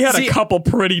because we had a couple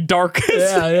pretty dark.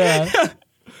 Yeah.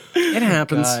 It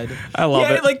happens. I love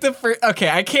it. Like the first. Okay,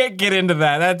 I can't get into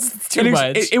that. That's too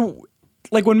much.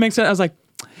 Like when Meg said, I was like,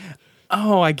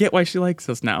 oh, I get why she likes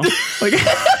us now. Like,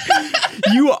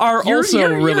 you are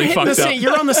also really hitting fucked up.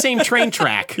 You're on the same train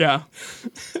track. Yeah.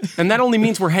 And that only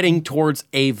means we're heading towards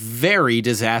a very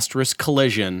disastrous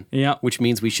collision. Yeah. Which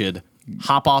means we should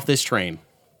hop off this train.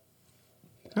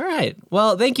 All right.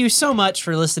 Well, thank you so much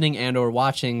for listening and or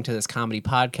watching to this comedy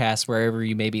podcast, wherever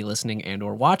you may be listening and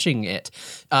or watching it.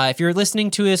 If you're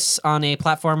listening to us on a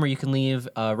platform where you can leave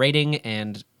a rating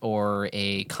and or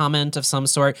a comment of some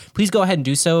sort, please go ahead and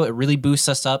do so. It really boosts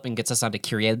us up and gets us onto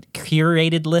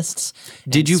curated lists.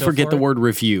 Did you forget the word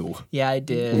review? Yeah, I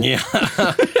did. Yeah.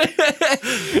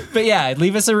 But yeah,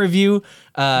 leave us a review.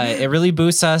 It really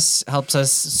boosts us, helps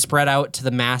us spread out to the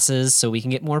masses so we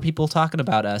can get more people talking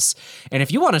about us. And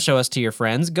if you want to show us to your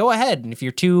friends, go ahead. And if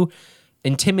you're too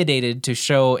intimidated to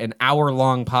show an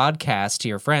hour-long podcast to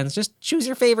your friends, just choose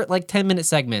your favorite 10-minute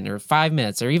segment or 5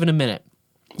 minutes or even a minute.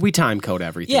 We time code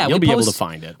everything. Yeah, You'll be able to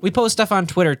find it. We post stuff on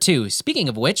Twitter too. Speaking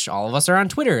of which, all of us are on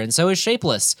Twitter, and so is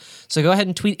Shapeless. So go ahead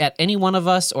and tweet at any one of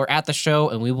us or at the show,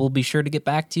 and we will be sure to get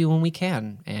back to you when we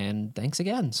can. And thanks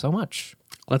again so much.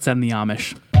 Let's end the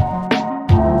Amish.